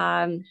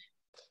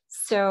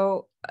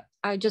 So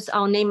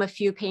I'll name a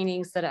few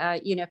paintings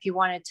that, you know, if you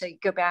wanted to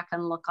go back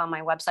and look on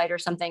my website or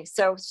something.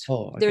 So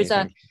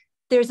Okay,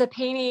 there's a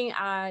painting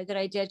that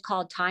I did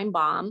called Time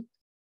Bomb.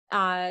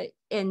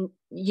 And,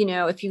 you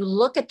know, if you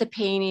look at the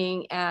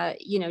painting,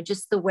 you know,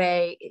 just the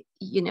way,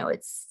 you know,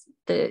 it's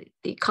the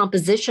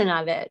composition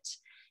of it,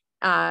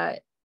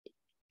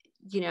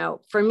 you know,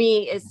 for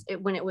me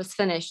when it was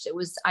finished,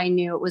 I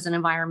knew it was an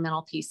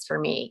environmental piece for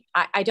me.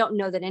 I don't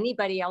know that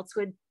anybody else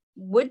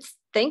would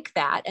think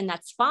that, and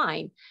that's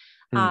fine.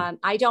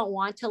 I don't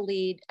want to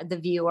lead the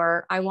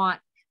viewer. I want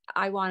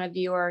a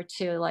viewer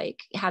to like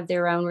have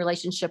their own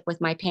relationship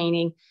with my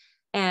painting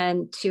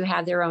and to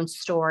have their own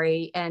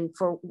story. And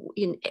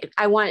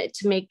I want it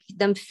to make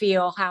them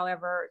feel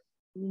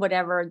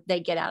whatever they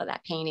get out of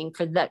that painting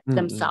for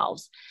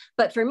themselves.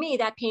 But for me,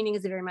 that painting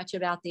is very much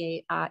about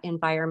the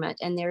environment.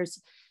 And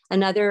there's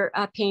another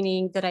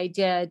painting that I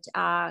did.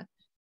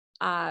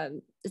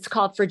 It's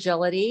called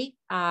Fragility.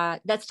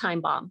 That's Time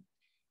Bomb.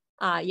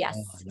 Yes.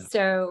 Oh, no.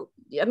 So,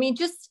 I mean,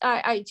 just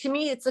to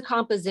me, it's a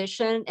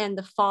composition and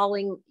the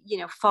falling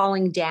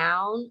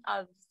down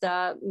of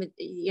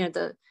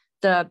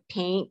the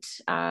paint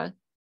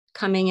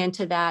coming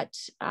into that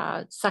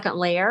second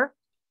layer.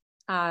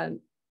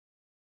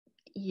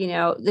 You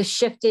know, the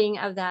shifting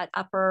of that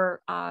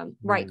upper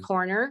right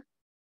corner.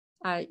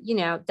 You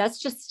know, that's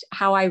just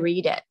how I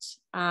read it.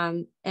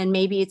 And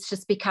maybe it's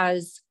just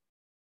because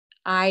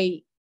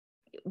I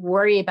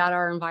worry about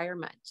our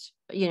environment.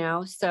 You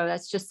know, so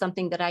that's just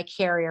something that I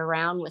carry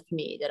around with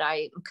me, that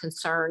I'm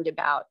concerned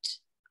about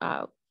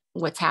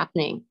what's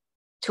happening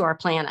to our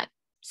planet.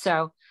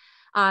 So,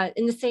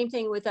 and the same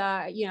thing with,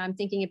 you know, I'm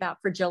thinking about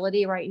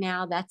Fragility right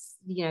now. That's,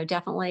 you know,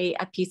 definitely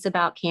a piece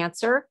about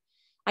cancer.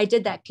 I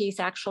did that piece.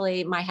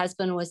 Actually, my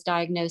husband was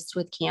diagnosed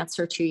with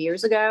cancer 2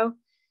 years ago.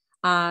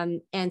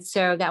 And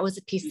so that was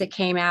a piece that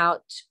came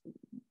out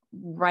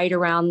right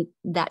around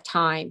that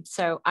time.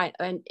 So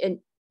and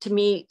to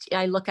me,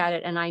 I look at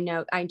it and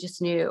I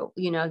just knew,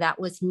 you know, that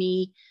was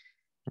me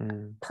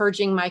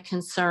purging my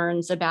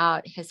concerns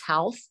about his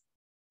health.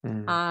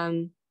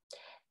 The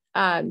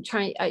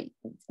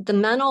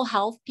mental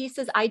health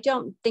pieces, I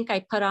don't think I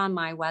put on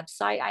my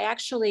website. I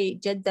actually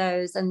did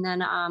those. And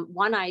then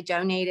one I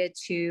donated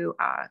to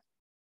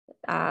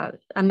a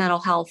mental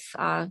health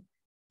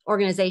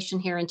organization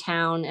here in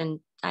town. And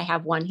I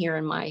have one here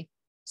in my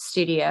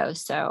studio.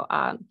 So,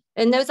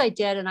 and those I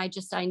did, and I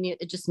just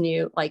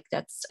knew like,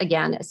 that's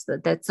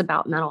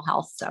about mental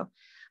health. So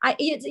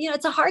you know,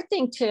 it's a hard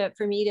thing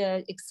for me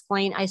to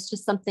explain. It's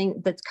just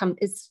something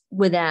is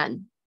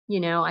within,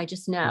 you know, I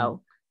just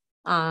know.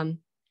 And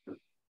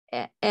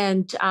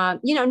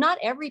you know, not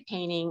every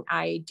painting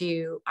I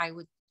do, I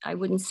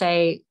wouldn't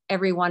say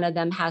every one of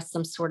them has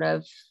some sort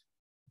of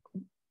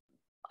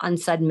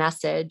unsaid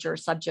message or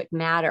subject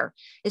matter.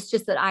 It's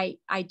just that I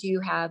do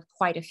have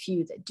quite a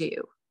few that do.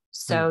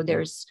 So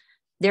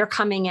they're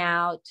coming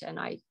out, and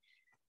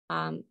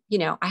you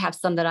know, I have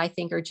some that I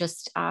think are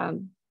just,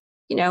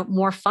 you know,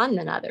 more fun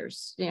than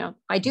others. You know,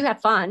 I do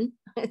have fun.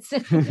 It's,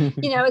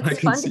 you know, it's I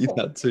can see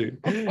that too.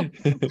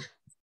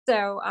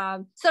 So,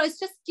 so it's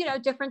just, you know,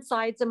 different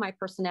sides of my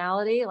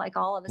personality. Like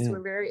all of us,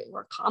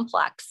 we're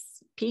complex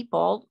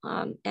people.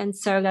 And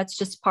so that's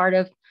just part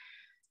of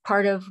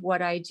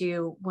what I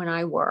do when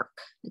I work.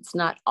 It's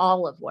not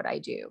all of what I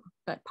do,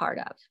 but part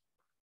of.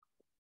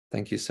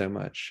 Thank you so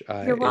much.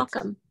 You're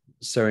welcome.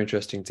 So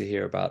interesting to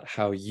hear about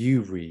how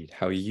you read,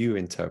 how you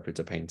interpret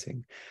a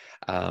painting.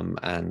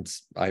 And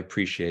I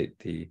appreciate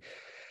the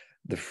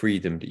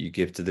freedom that you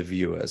give to the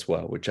viewer as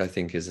well, which I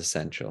think is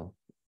essential.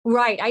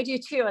 Right. I do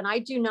too. And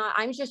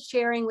I'm just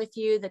sharing with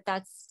you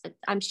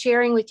I'm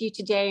sharing with you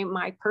today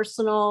my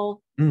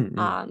personal,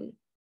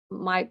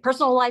 my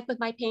personal life with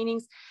my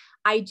paintings.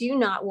 I do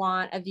not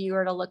want a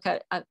viewer to look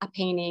at a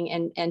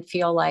painting and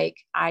feel like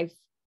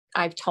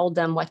I've told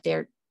them what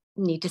they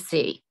need to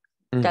see.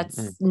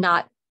 That's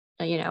not,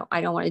 you know,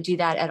 I don't want to do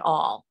that at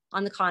all.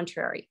 On the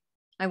contrary,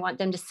 I want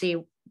them to see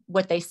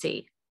what they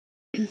see.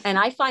 And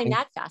I find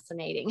that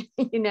fascinating,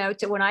 you know,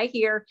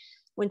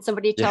 when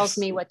somebody tells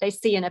me what they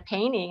see in a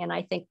painting, and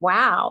I think,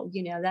 wow,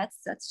 you know,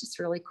 that's just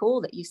really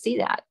cool that you see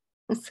that.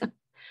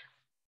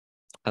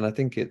 And I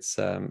think it's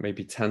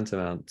maybe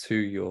tantamount to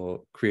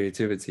your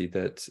creativity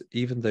that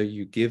even though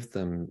you give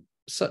them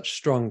such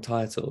strong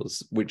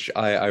titles, which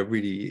I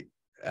really,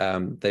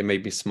 they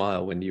made me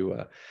smile when you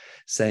were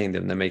saying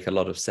them, they make a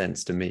lot of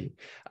sense to me.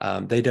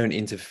 They don't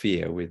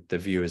interfere with the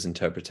viewer's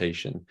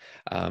interpretation.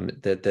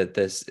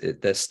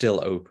 They're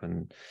still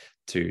open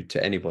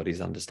to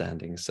anybody's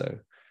understanding. So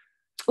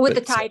with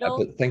the title.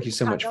 But thank you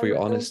so much for your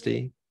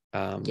honesty.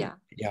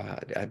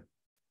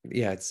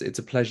 It's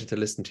a pleasure to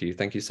listen to you.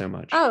 Thank you so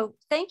much. Oh,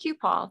 thank you,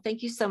 Paul.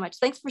 Thank you so much.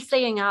 Thanks for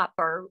staying up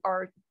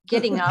or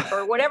getting up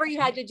or whatever you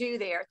had to do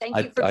there. Thank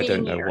you for being here. I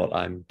don't know what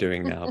I'm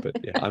doing now, but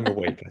yeah, I'm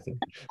awake, I think.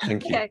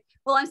 Thank you. Okay.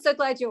 Well, I'm so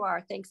glad you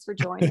are. Thanks for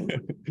joining.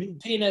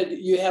 Tina,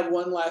 you have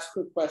one last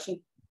quick question?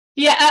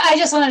 Yeah, I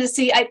just wanted to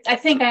see, I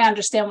think I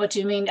understand what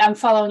you mean. I'm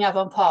following up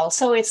on Paul.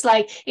 So it's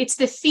like, it's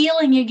the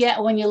feeling you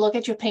get when you look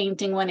at your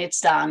painting when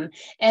it's done.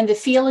 And the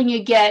feeling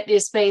you get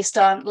is based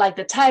on like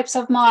the types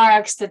of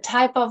marks, the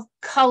type of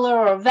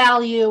color or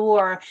value,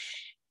 or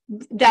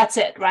that's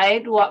it,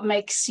 right? What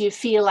makes you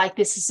feel like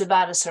this is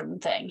about a certain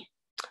thing.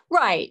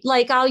 Right.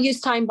 Like I'll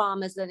use Time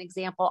Bomb as an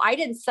example. I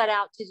didn't set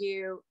out to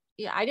do,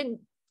 I didn't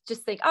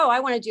just think, oh,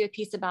 I want to do a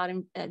piece about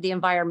the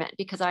environment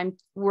because I'm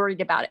worried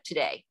about it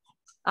today.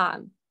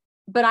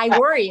 But I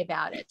worry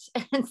about it.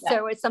 And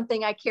so it's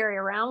something I carry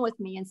around with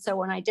me. And so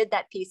when I did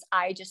that piece,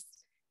 I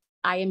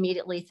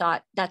immediately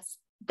thought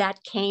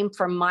that came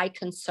from my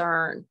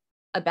concern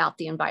about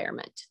the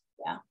environment.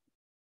 Yeah.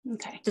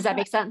 Okay. Does that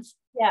make sense?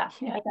 Yeah,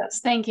 it does.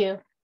 Thank you.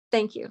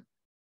 Thank you.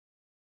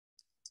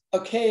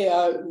 Okay,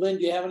 Lynn,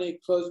 do you have any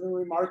closing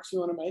remarks you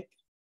want to make?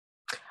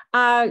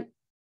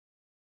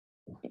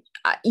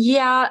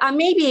 Yeah,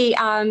 maybe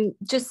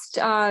just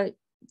to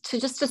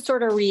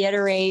sort of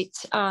reiterate,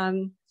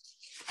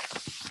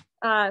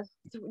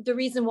 the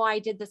reason why I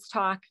did this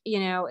talk,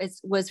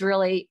 was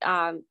really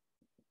to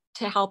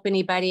help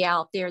anybody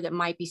out there that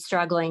might be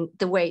struggling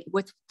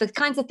with the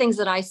kinds of things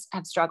that I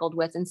have struggled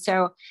with. And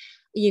so,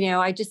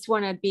 I just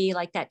want to be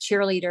like that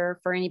cheerleader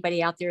for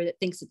anybody out there that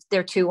thinks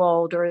they're too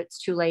old or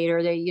it's too late,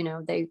 or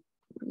they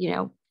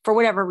for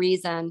whatever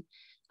reason,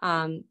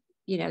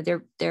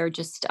 they're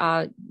just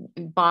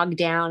bogged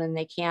down and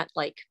they can't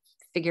like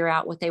figure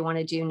out what they want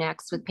to do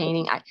next with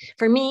painting.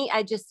 For me,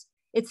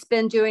 it's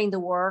been doing the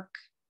work.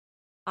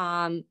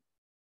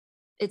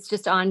 It's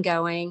just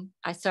ongoing.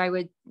 So I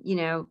would,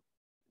 to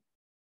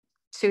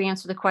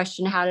answer the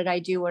question, how did I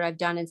do what I've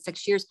done in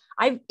 6 years?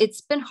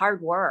 It's been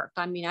hard work.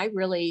 I mean, I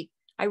really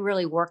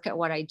work at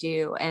what I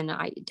do, and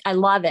I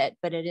love it,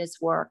 but it is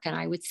work. And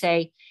I would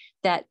say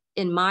that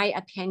in my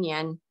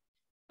opinion,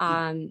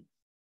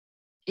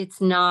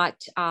 it's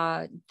not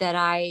that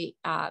I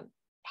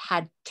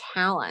had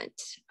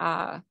talent.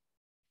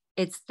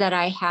 It's that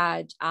I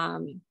had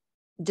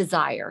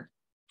desire.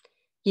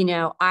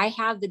 I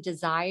have the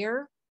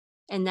desire,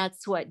 and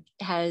that's what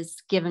has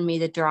given me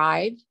the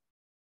drive.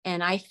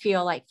 And I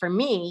feel like for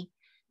me,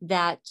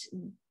 that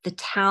the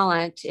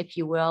talent, if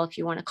you will, if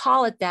you want to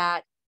call it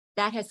that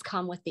has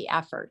come with the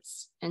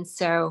efforts. And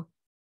so,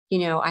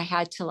 I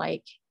had to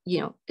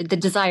the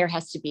desire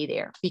has to be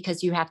there,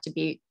 because you have to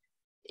be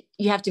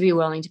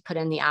willing to put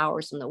in the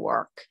hours and the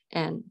work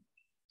and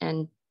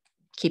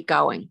keep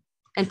going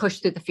and push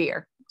through the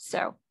fear.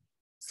 So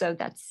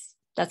that's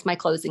my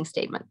closing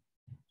statement.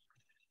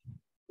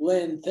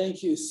 Lynn,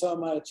 thank you so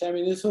much. I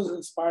mean, this was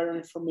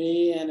inspiring for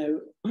me, and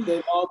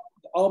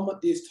all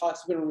these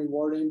talks have been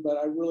rewarding, but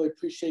I really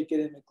appreciate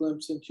getting a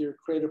glimpse into your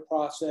creative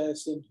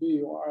process and who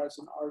you are as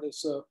an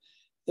artist. So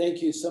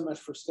thank you so much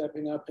for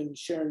stepping up and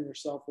sharing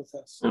yourself with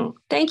us. Oh,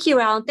 thank you,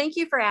 Alan. Thank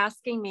you for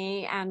asking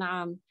me. And,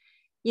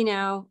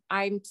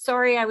 I'm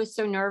sorry I was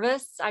so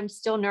nervous. I'm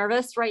still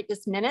nervous right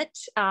this minute.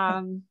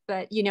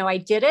 But, I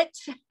did it.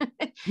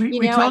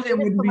 We told you it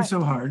wouldn't be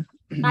so hard.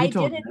 I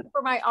did it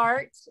for my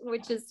art,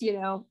 which is,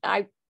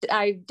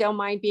 I don't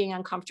mind being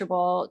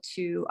uncomfortable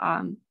to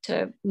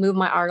move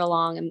my art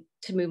along and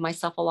to move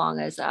myself along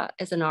as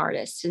an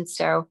artist. And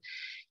so,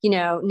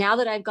 now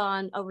that I've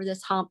gone over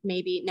this hump,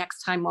 maybe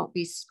next time won't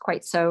be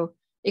quite so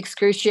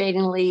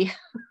excruciatingly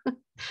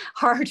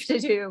hard to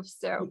do.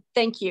 So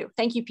thank you.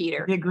 Thank you,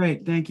 Peter. Okay,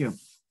 great. Thank you.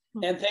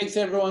 And thanks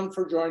everyone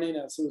for joining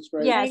us. It was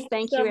great. Yes,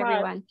 thank you,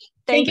 everyone.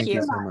 Thank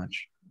you so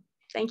much.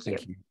 Thank you.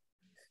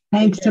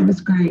 Thanks. It was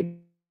great.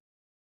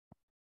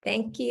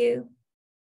 Thank you.